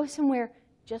you would go somewhere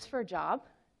just for a job?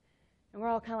 And we're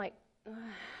all kind of like,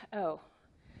 oh.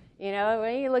 You know,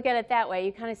 when you look at it that way,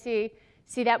 you kind of see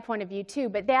that point of view too.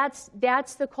 But that's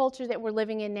the culture that we're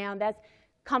living in now.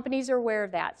 Companies are aware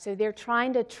of that. So they're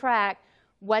trying to track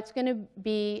what's going to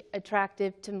be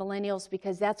attractive to millennials,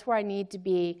 because that's where I need to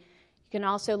be. You can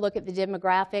also look at the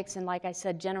demographics, and like I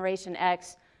said, Generation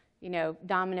X, you know,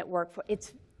 dominant workforce.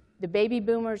 It's the baby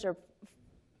boomers are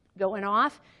going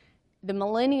off. The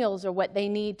millennials are what they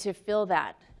need to fill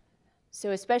that.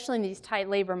 So especially in these tight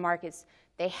labor markets,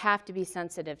 they have to be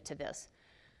sensitive to this.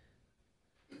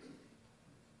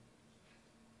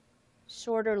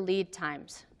 Shorter lead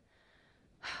times.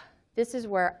 This is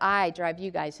where I drive you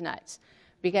guys nuts,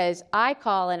 because I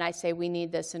call and I say, we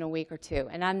need this in a week or two,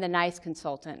 and I'm the nice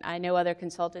consultant. I know other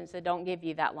consultants that don't give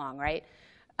you that long, right?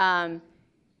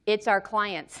 It's our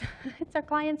clients. It's our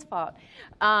clients' fault.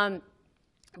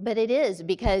 But it is,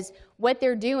 because what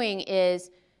they're doing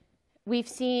is, we've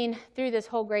seen through this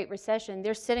whole Great Recession,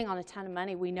 they're sitting on a ton of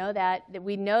money. We know that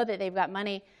they've got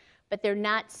money, but they're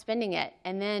not spending it.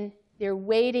 And then they're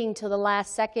waiting till the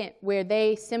last second, where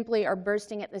they simply are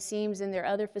bursting at the seams in their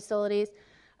other facilities.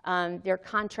 Their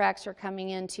contracts are coming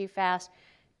in too fast.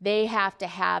 They have to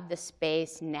have the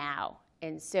space now.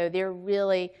 And so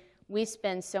we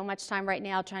spend so much time right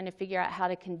now trying to figure out how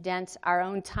to condense our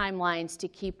own timelines to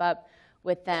keep up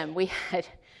with them. We had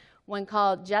one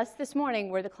call just this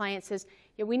morning where the client says,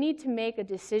 yeah, we need to make a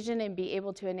decision and be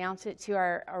able to announce it to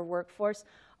our workforce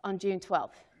on June 12th.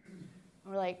 And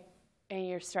we're like, and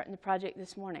you're starting the project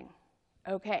this morning.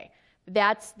 Okay,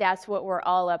 that's what we're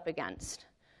all up against.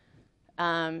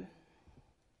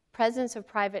 Presence of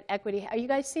private equity. Are you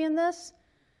guys seeing this?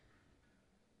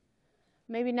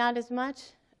 Maybe not as much.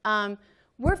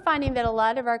 We're finding that a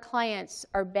lot of our clients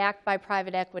are backed by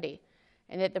private equity,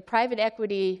 and that the private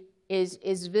equity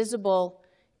is visible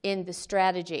in the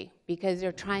strategy, because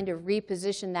they're trying to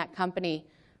reposition that company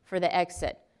for the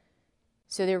exit.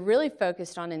 So they're really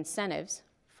focused on incentives,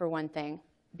 for one thing,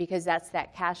 because that's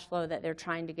that cash flow that they're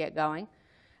trying to get going.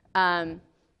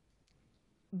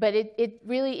 But it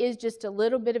really is just a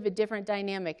little bit of a different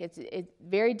dynamic. It's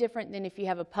very different than if you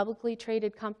have a publicly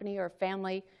traded company or a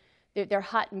family. Their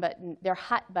hot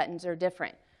buttons are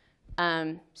different.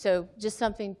 So just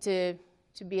something to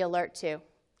be alert to.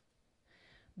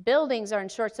 Buildings are in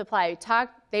short supply.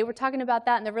 They were talking about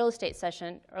that in the real estate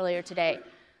session earlier today.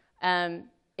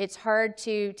 It's hard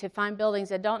to find buildings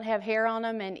that don't have hair on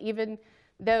them, and even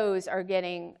those are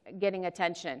getting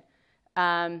attention.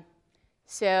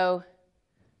 So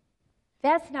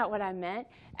that's not what I meant.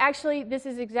 Actually, this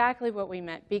is exactly what we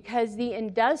meant, because the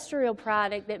industrial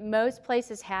product that most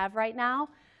places have right now,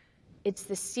 it's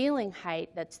the ceiling height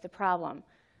that's the problem.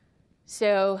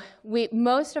 So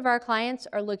most of our clients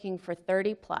are looking for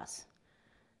 30 plus.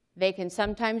 They can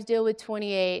sometimes deal with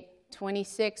 28,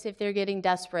 26 if they're getting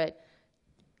desperate.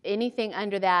 Anything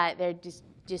under that, they're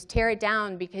just tear it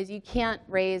down, because you can't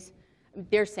raise.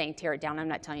 They're saying tear it down. I'm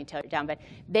not telling you to tear it down, but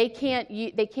they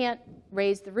can't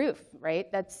raise the roof, right?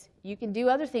 You can do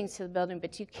other things to the building,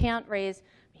 but you can't raise.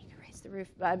 You can raise the roof.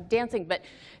 I'm dancing, but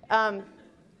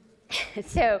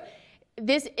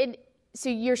so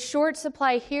you're short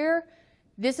supply here.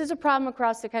 This is a problem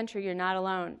across the country. You're not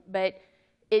alone, but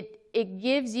it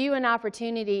gives you an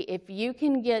opportunity, if you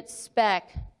can get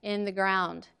spec in the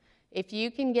ground If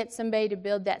you can get somebody to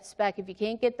build that spec, if you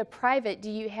can't get the private, do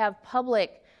you have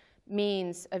public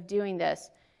means of doing this?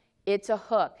 It's a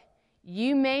hook.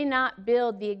 You may not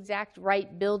build the exact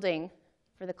right building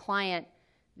for the client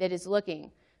that is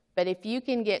looking, but if you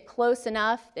can get close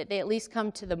enough that they at least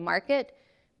come to the market,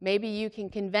 maybe you can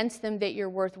convince them that you're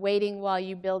worth waiting while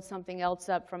you build something else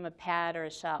up from a pad or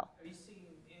a shell. Are you seeing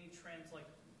any trends like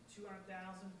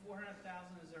 200,000, 400,000?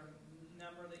 Is there a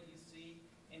number that you see?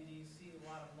 And do you see a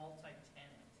lot of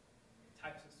multi-tenant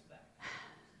types of spec?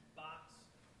 Box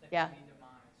that can be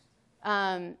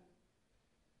demised?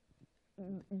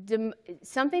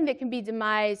 Something that can be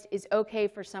demised is okay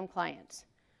for some clients.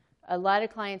 A lot of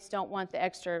clients don't want the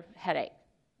extra headache,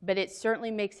 but it certainly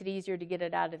makes it easier to get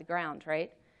it out of the ground,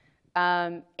 right?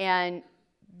 And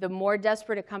the more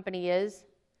desperate a company is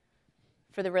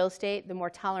for the real estate, the more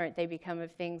tolerant they become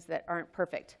of things that aren't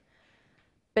perfect.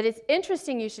 But it's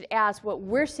interesting you should ask what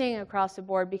we're seeing across the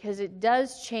board, because it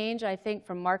does change, I think,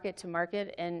 from market to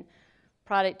market and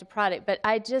product to product. But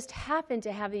I just happen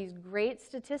to have these great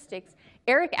statistics.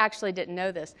 Eric actually didn't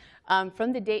know this,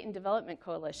 from the Dayton Development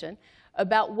Coalition,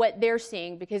 about what they're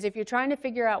seeing. Because if you're trying to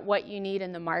figure out what you need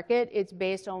in the market, it's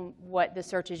based on what the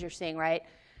searches you're seeing, right?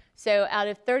 So out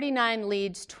of 39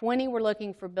 leads, 20 were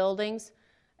looking for buildings,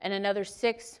 and another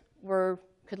 6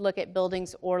 could look at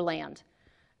buildings or land.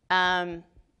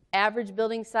 Average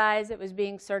building size that was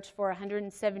being searched for,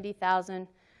 170,000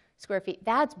 square feet.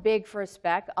 That's big for a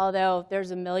spec, although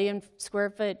there's a 1 million square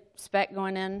foot spec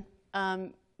going in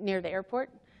near the airport,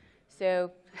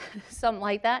 so something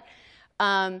like that.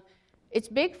 It's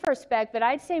big for a spec, but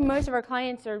I'd say most of our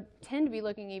clients tend to be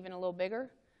looking even a little bigger.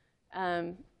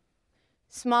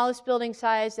 Smallest building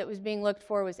size that was being looked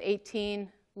for was 18,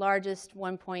 largest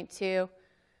 1.2,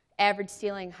 average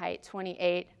ceiling height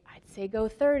 28. I'd say go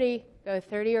 30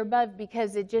 or above,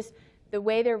 because the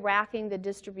way they're racking the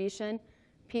distribution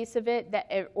piece of it,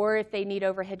 or if they need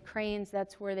overhead cranes,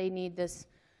 that's where they need this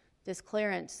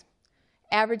clearance.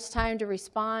 Average time to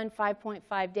respond,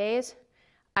 5.5 days.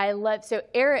 So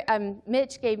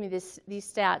Mitch gave me these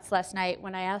stats last night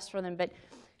when I asked for them, but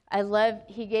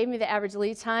he gave me the average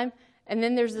lead time, and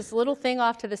then there's this little thing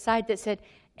off to the side that said,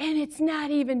 and it's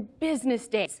not even business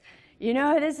days. You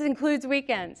know, this includes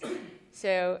weekends.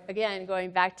 So again,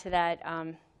 going back to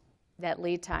that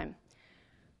lead time.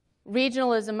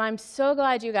 Regionalism, I'm so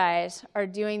glad you guys are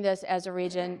doing this as a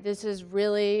region. This is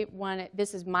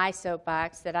my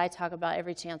soapbox that I talk about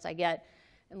every chance I get,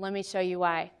 and let me show you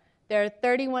why. There are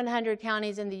 3,100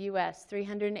 counties in the U.S.,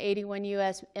 381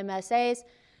 U.S. MSAs,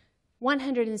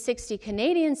 160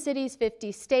 Canadian cities,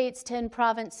 50 states, 10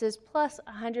 provinces, plus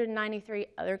 193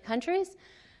 other countries.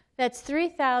 That's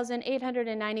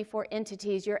 3,894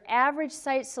 entities. Your average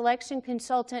site selection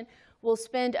consultant will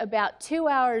spend about 2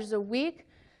 hours a week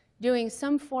doing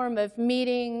some form of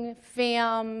meeting,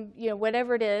 FAM,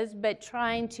 whatever it is, but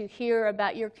trying to hear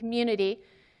about your community.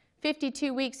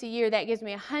 52 weeks a year, that gives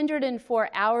me 104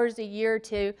 hours a year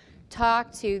to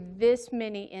talk to this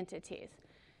many entities.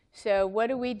 So what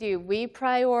do? We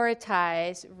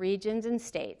prioritize regions and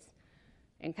states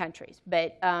and countries,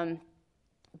 but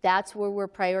that's where we're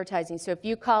prioritizing. So if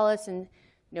you call us, and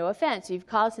no offense, if you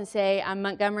call us and say, I'm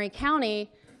Montgomery County,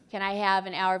 can I have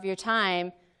an hour of your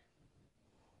time?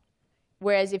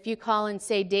 Whereas if you call and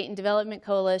say Dayton Development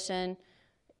Coalition,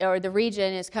 or the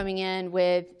region is coming in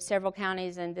with several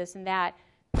counties and this and that,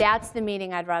 that's the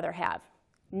meeting I'd rather have.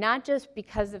 Not just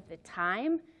because of the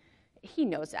time. He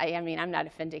knows, I mean, I'm not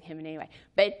offending him in any way.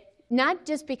 But not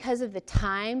just because of the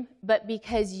time, but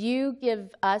because you give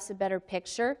us a better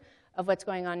picture of what's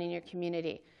going on in your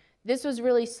community. This was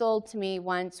really sold to me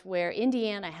once where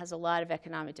Indiana has a lot of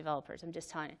economic developers, I'm just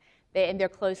telling you. And they're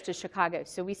close to Chicago,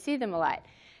 so we see them a lot.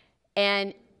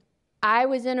 And I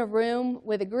was in a room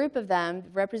with a group of them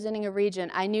representing a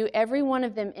region. I knew every one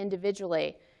of them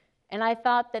individually, and I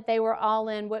thought that they were all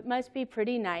in what must be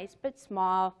pretty nice but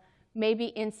small, maybe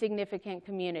insignificant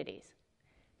communities.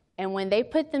 And when they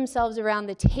put themselves around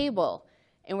the table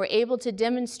and were able to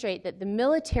demonstrate that the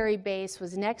military base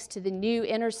was next to the new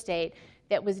interstate,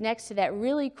 that was next to that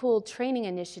really cool training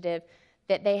initiative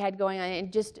that they had going on,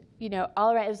 and just,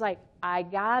 all around, it was like, I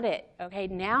got it. Okay,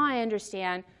 now I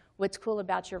understand what's cool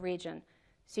about your region.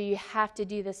 So you have to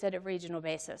do this at a regional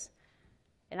basis.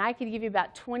 And I could give you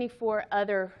about 24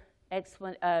 other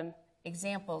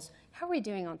examples. How are we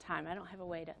doing on time? I don't have a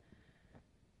way to.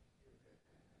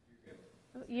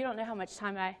 You don't know how much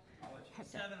time I have.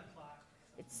 7 o'clock.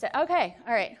 It's okay,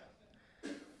 all right.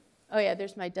 Oh yeah,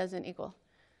 there's my doesn't equal.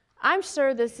 I'm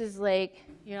sure this is like,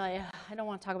 I don't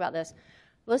want to talk about this.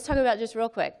 Let's talk about just real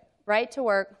quick. Right to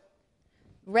work,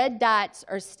 red dots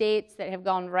are states that have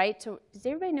gone right to, does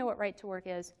everybody know what right to work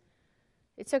is?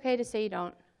 It's okay to say you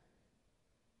don't.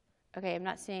 Okay, I'm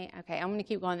not saying, okay, I'm going to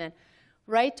keep going then.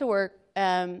 Right to work,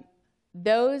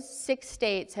 those 6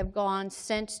 states have gone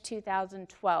since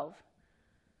 2012.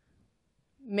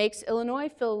 Makes Illinois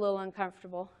feel a little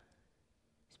uncomfortable,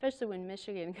 especially when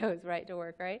Michigan goes right to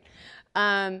work, right?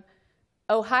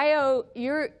 Ohio,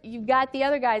 you've got the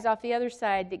other guys off the other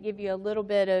side that give you a little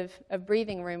bit of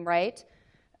breathing room, right?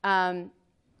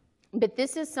 But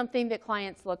this is something that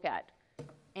clients look at.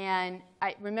 And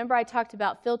remember I talked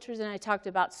about filters and I talked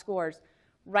about scores.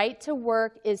 Right to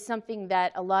work is something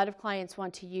that a lot of clients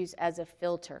want to use as a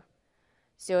filter.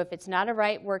 So if it's not a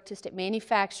right work to state,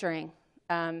 manufacturing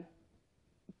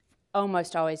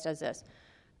almost always does this.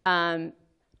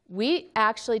 We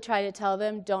actually try to tell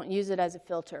them don't use it as a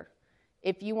filter.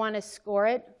 If you want to score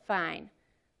it, fine.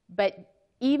 But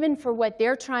even for what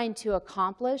they're trying to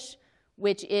accomplish,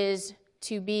 which is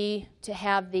to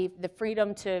have the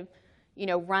freedom to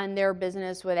run their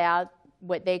business without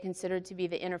what they consider to be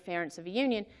the interference of a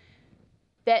union,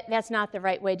 that's not the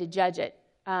right way to judge it.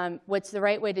 What's the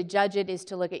right way to judge it is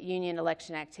to look at union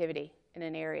election activity in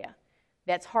an area.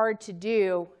 That's hard to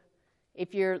do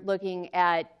if you're looking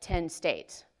at 10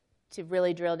 states, to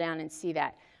really drill down and see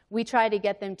that. We try to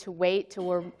get them to wait till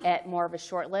we're at more of a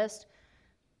short list,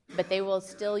 but they will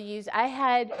still use. I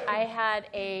had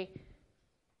a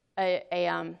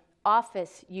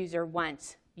office user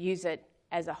once use it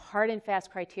as a hard and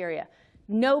fast criteria.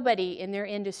 Nobody in their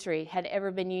industry had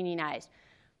ever been unionized,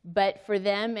 but for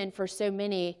them and for so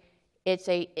many, it's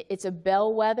a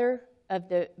bellwether of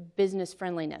the business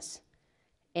friendliness,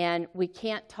 and we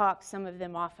can't talk some of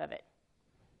them off of it.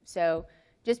 So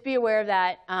just be aware of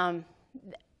that.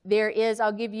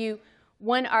 I'll give you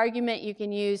one argument you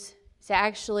can use. It's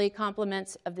actually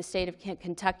compliments of the state of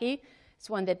Kentucky. It's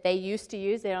one that they used to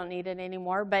use. They don't need it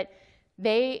anymore. But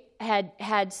they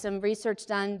had some research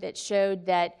done that showed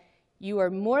that you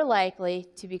are more likely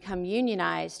to become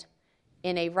unionized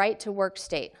in a right-to-work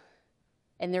state.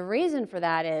 And the reason for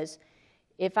that is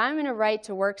if I'm in a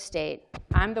right-to-work state,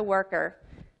 I'm the worker,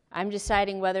 I'm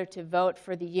deciding whether to vote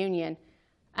for the union,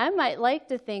 I might like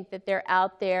to think that they're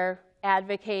out there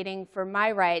advocating for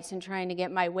my rights and trying to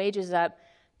get my wages up,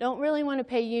 don't really want to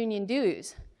pay union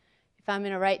dues. If I'm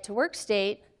in a right-to-work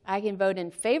state, I can vote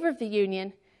in favor of the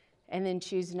union and then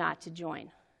choose not to join.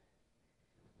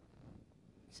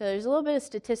 So there's a little bit of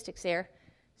statistics there.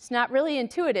 It's not really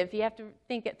intuitive. You have to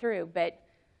think it through. But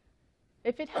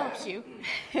if it helps you,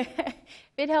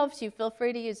 feel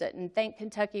free to use it, and thank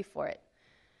Kentucky for it.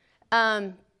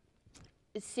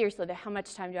 Seriously, how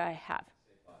much time do I have?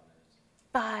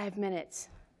 5 minutes.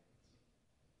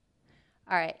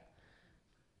 All right.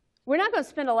 We're not going to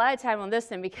spend a lot of time on this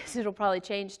then because it'll probably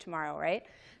change tomorrow, right?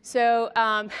 So,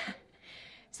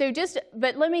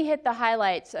 but let me hit the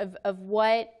highlights of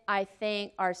what I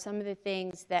think are some of the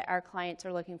things that our clients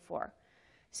are looking for.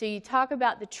 So you talk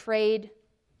about the trade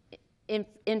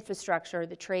infrastructure,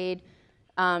 the trade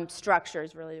structure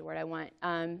is really the word I want,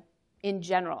 in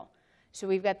general. So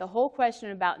we've got the whole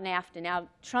question about NAFTA. Now,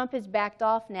 Trump has backed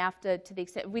off NAFTA to the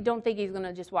extent, we don't think he's going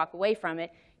to just walk away from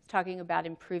it. He's talking about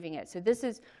improving it. So this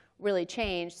has really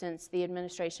changed since the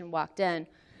administration walked in.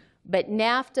 But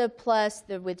NAFTA plus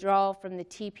the withdrawal from the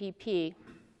TPP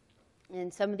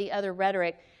and some of the other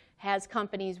rhetoric has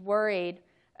companies worried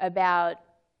about,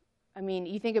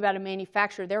 you think about a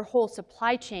manufacturer, their whole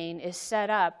supply chain is set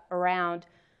up around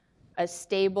a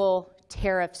stable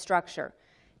tariff structure.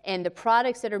 And the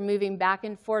products that are moving back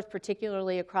and forth,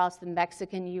 particularly across the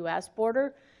Mexican-U.S.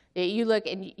 border, you look,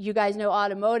 and you guys know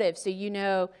automotive, so you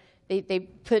know they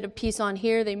put a piece on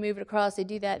here, they move it across, they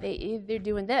do that, they're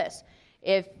doing this.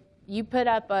 If you put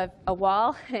up a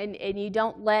wall and you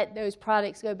don't let those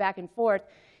products go back and forth,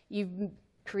 you've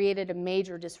created a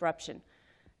major disruption.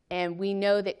 And we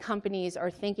know that companies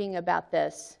are thinking about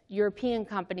this. European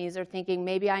companies are thinking,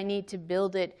 maybe I need to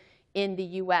build it in the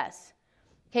U.S.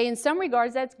 Okay, in some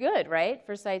regards, that's good, right,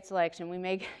 for site selection. We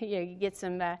make, you get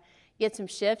some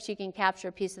shifts, you can capture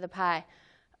a piece of the pie.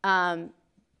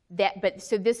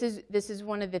 So this is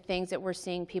one of the things that we're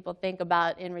seeing people think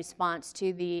about in response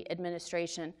to the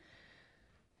administration.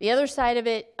 The other side of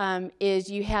it is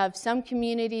you have some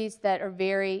communities that are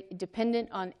very dependent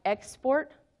on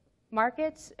export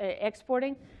markets,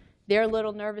 exporting. They're a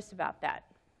little nervous about that.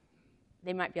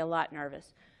 They might be a lot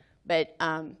nervous, but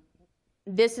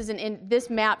this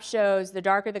map shows the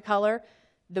darker the color,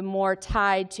 the more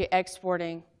tied to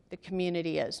exporting the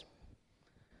community is.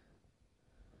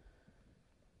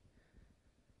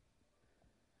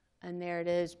 And there it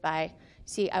is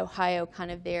see Ohio kind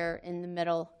of there in the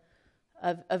middle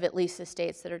of at least the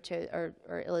states that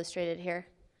are illustrated here.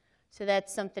 So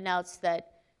that's something else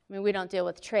that, I mean, we don't deal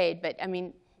with trade, but I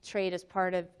mean, trade is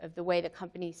part of the way the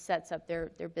company sets up their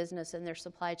business and their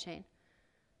supply chain.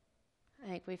 I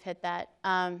think we've hit that.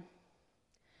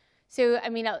 So, I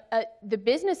mean, the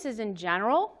businesses in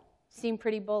general seem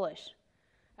pretty bullish.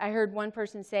 I heard one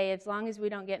person say, as long as we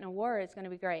don't get in a war, it's going to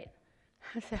be great.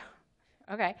 So,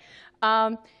 okay.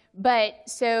 But,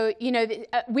 so, you know,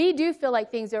 we do feel like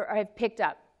things have picked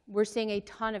up. We're seeing a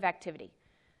ton of activity.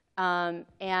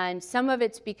 And some of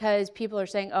it's because people are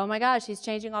saying, oh my gosh, he's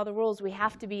changing all the rules. We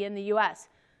have to be in the U.S.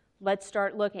 Let's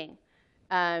start looking.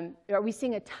 Are we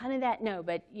seeing a ton of that? No,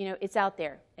 but you know, it's out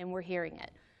there, and we're hearing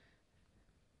it.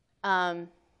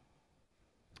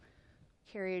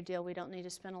 Carrier deal we don't need to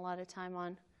spend a lot of time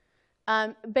on.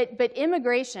 But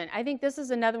immigration, I think this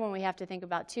is another one we have to think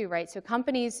about too, right? So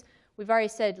companies, we've already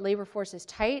said labor force is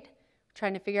tight,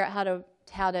 trying to figure out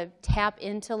how to tap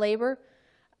into labor.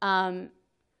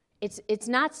 It's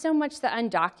not so much the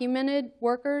undocumented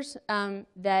workers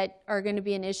that are going to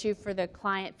be an issue for the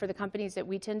companies that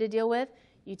we tend to deal with,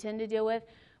 you tend to deal with.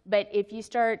 But if you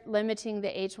start limiting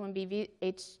the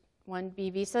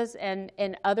H-1B visas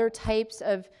and other types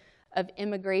of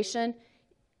immigration,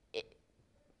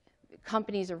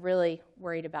 companies are really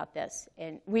worried about this.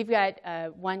 And we've got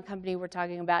one company we're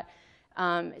talking about.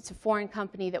 It's a foreign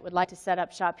company that would like to set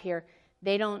up shop here.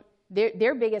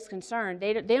 Their biggest concern,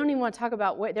 they don't even want to talk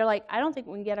about what, they're like, I don't think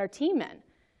we can get our team in.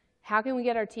 How can we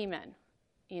get our team in?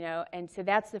 You know, and so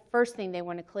that's the first thing they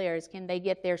want to clear is can they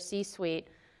get their C-suite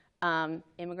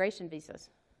immigration visas?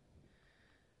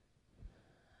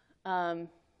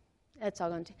 That's all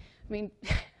going to, I mean,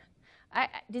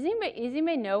 does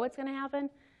anybody know what's going to happen?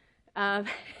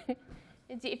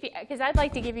 Because I'd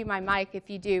like to give you my mic if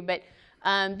you do, but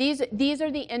these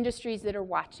are the industries that are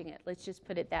watching it. Let's just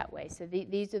put it that way. So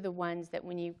these are the ones that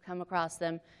when you come across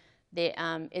them,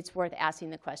 it's worth asking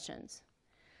the questions.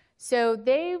 So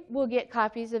they will get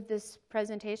copies of this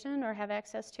presentation or have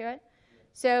access to it.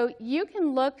 So you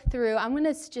can look through, I'm going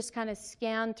to just kind of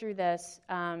scan through this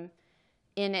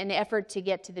in an effort to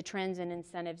get to the trends and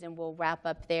incentives, and we'll wrap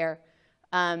up there.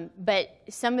 But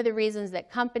some of the reasons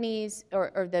that companies,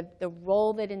 or the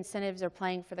role that incentives are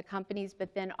playing for the companies,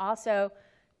 but then also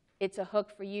it's a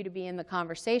hook for you to be in the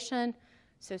conversation.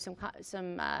 So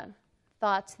some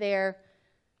thoughts there.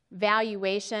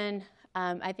 Valuation.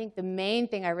 I think the main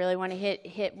thing I really want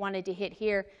to wanted to hit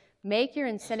here, make your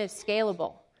incentives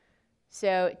scalable.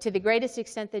 So to the greatest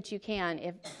extent that you can.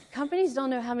 If companies don't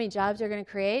know how many jobs they're going to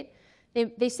create,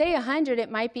 they say 100, it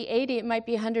might be 80, it might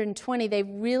be 120. They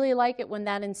really like it when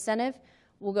that incentive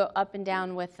will go up and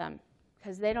down with them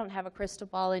because they don't have a crystal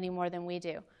ball any more than we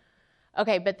do.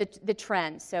 Okay, but the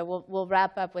trends. So we'll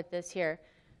wrap up with this here.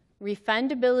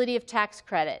 Refundability of tax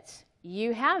credits.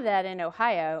 You have that in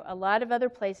Ohio. A lot of other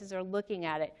places are looking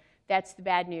at it. That's the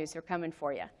bad news. They're coming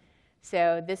for you.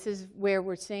 So this is where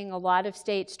we're seeing a lot of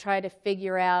states try to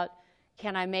figure out,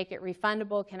 can I make it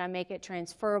refundable? Can I make it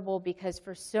transferable? Because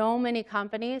for so many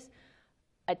companies,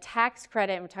 a tax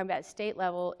credit, and we're talking about state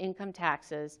level income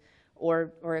taxes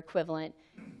or equivalent,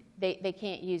 they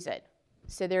can't use it.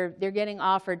 So they're getting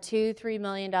offered $2-3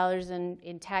 million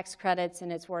in tax credits,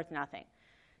 and it's worth nothing.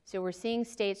 So we're seeing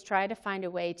states try to find a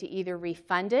way to either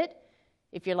refund it.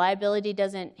 If your liability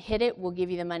doesn't hit it, we'll give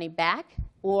you the money back.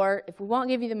 Or if we won't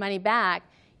give you the money back,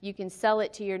 you can sell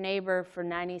it to your neighbor for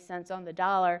 90 cents on the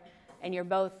dollar, and you're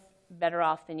both better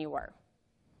off than you were.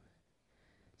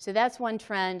 So that's one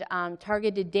trend.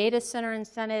 Targeted data center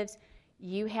incentives,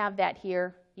 you have that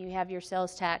here. You have your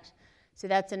sales tax. So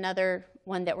that's another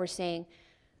one that we're seeing.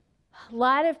 A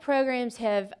lot of programs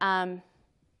have,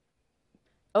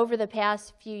 over the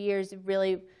past few years,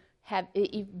 really have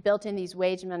built in these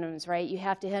wage minimums, right? You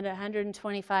have to hit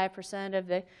 125% of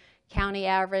the county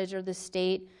average or the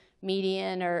state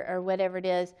median or whatever it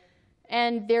is.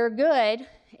 And they're good,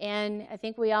 and I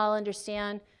think we all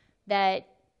understand that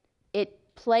it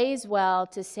plays well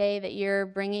to say that you're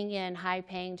bringing in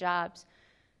high-paying jobs.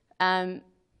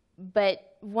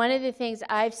 But one of the things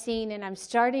I've seen, and I'm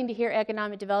starting to hear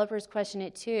economic developers question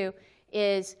it too,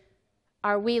 is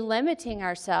are we limiting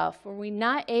ourselves? Are we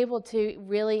not able to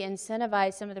really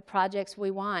incentivize some of the projects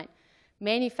we want?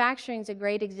 Manufacturing is a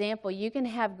great example. You can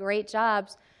have great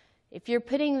jobs if you're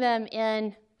putting them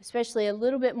in, especially a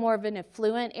little bit more of an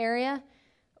affluent area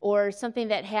or something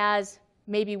that has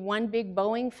maybe one big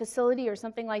Boeing facility or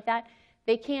something like that,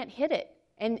 they can't hit it.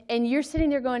 And you're sitting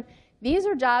there going, these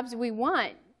are jobs we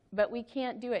want, but we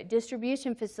can't do it.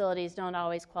 Distribution facilities don't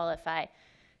always qualify.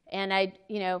 And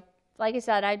like I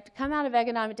said, I come out of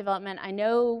economic development. I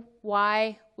know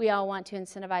why we all want to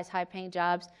incentivize high-paying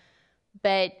jobs,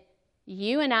 But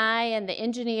you and I and the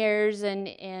engineers and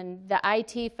the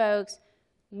IT folks,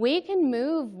 we can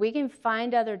move, we can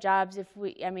find other jobs if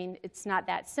we, I mean, it's not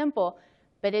that simple,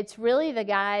 but it's really the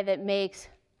guy that makes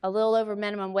a little over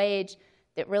minimum wage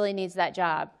that really needs that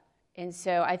job. And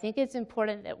so I think it's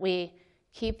important that we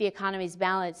keep the economies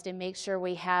balanced and make sure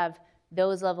we have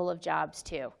those level of jobs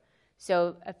too.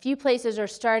 So a few places are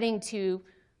starting to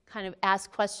kind of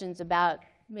ask questions about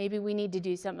maybe we need to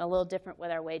do something a little different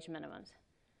with our wage minimums.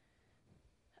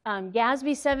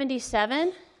 GASB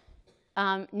 77,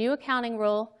 new accounting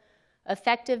rule,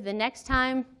 effective the next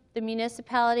time the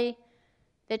municipality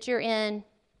that you're in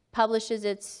publishes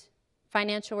its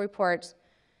financial reports.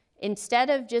 Instead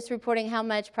of just reporting how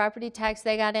much property tax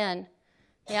they got in,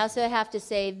 they also have to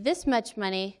say this much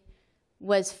money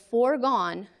was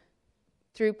foregone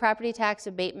through property tax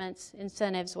abatements,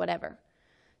 incentives, whatever.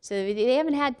 So they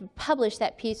haven't had to publish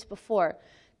that piece before.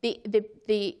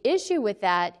 The issue with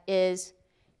that is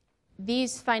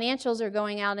these financials are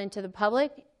going out into the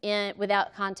public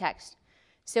without context.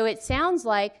 So it sounds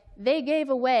like they gave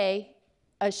away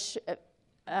a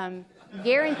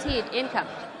guaranteed income.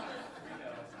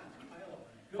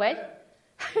 What?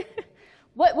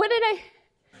 What did I?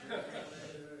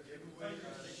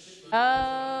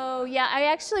 Oh, yeah, I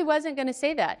actually wasn't going to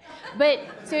say that. But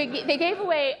so they gave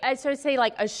away, I sort of say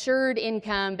like assured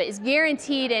income, but it's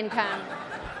guaranteed income.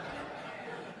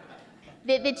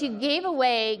 That you gave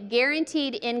away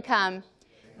guaranteed income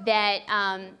that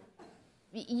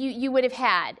you would have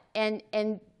had. And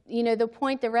you know, the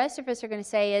point the rest of us are going to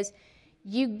say is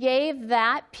you gave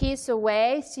that piece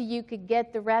away so you could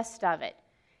get the rest of it.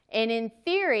 And in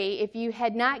theory, if you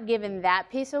had not given that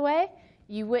piece away,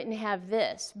 you wouldn't have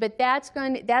this. But that's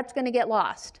going to get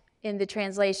lost in the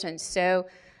translation. So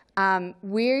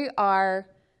we are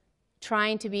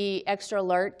trying to be extra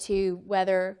alert to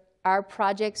whether our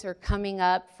projects are coming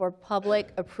up for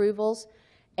public approvals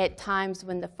at times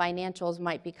when the financials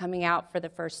might be coming out for the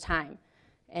first time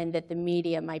and that the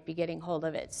media might be getting hold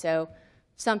of it. So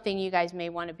something you guys may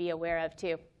want to be aware of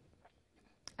too.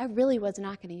 I really was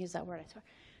not going to use that word, I swear.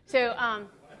 So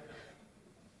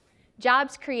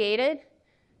jobs created,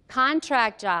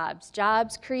 contract jobs,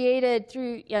 jobs created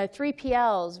through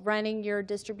 3PLs, running your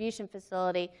distribution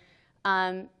facility,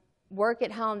 work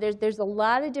at home. There's a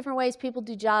lot of different ways people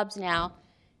do jobs now.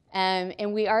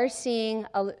 And we are seeing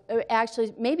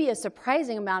actually maybe a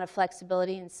surprising amount of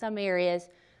flexibility in some areas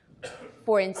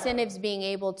for incentives being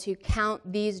able to count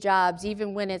these jobs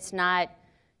even when it's not,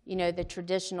 you know, the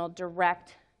traditional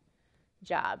direct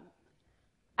job.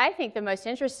 I think the most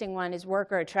interesting one is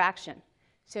worker attraction.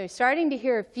 So starting to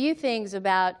hear a few things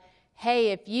about, hey,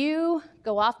 if you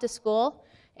go off to school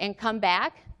and come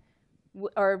back,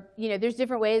 or, you know, there's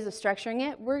different ways of structuring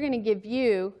it, we're going to give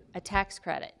you a tax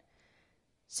credit.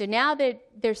 So now that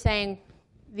they're saying,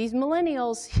 these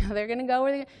millennials, you know, they're going to go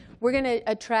where we're going to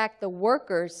attract the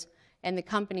workers and the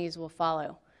companies will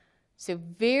follow. So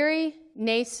very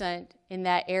nascent in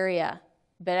that area,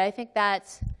 but I think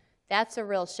that's a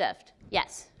real shift.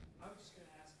 Yes? I was just going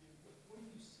to ask you, what are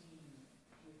you seeing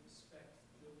with spec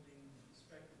building,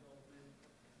 spec development,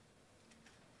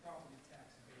 property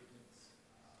tax abatements?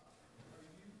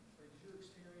 Is your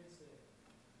experience that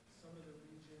some of the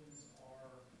regions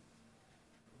are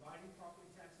providing property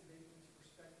tax abatements for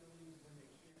spec buildings when they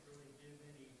can't really give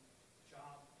any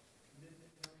job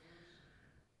commitment numbers?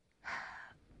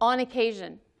 On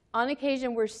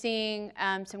occasion, we're seeing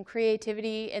some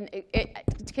creativity. And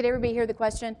could everybody hear the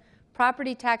question?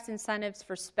 Property tax incentives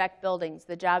for spec buildings.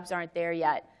 The jobs aren't there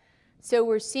yet. So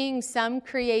we're seeing some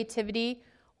creativity,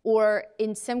 or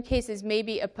in some cases,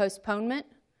 maybe a postponement.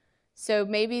 So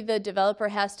maybe the developer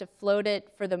has to float it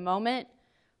for the moment,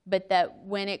 but that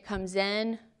when it comes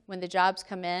in, when the jobs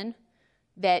come in,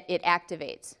 that it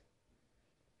activates.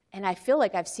 And I feel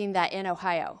like I've seen that in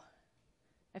Ohio.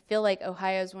 I feel like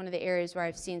Ohio is one of the areas where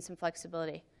I've seen some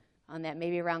flexibility on that,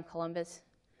 maybe around Columbus.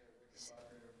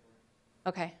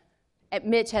 Okay.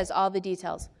 Mitch has all the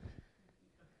details.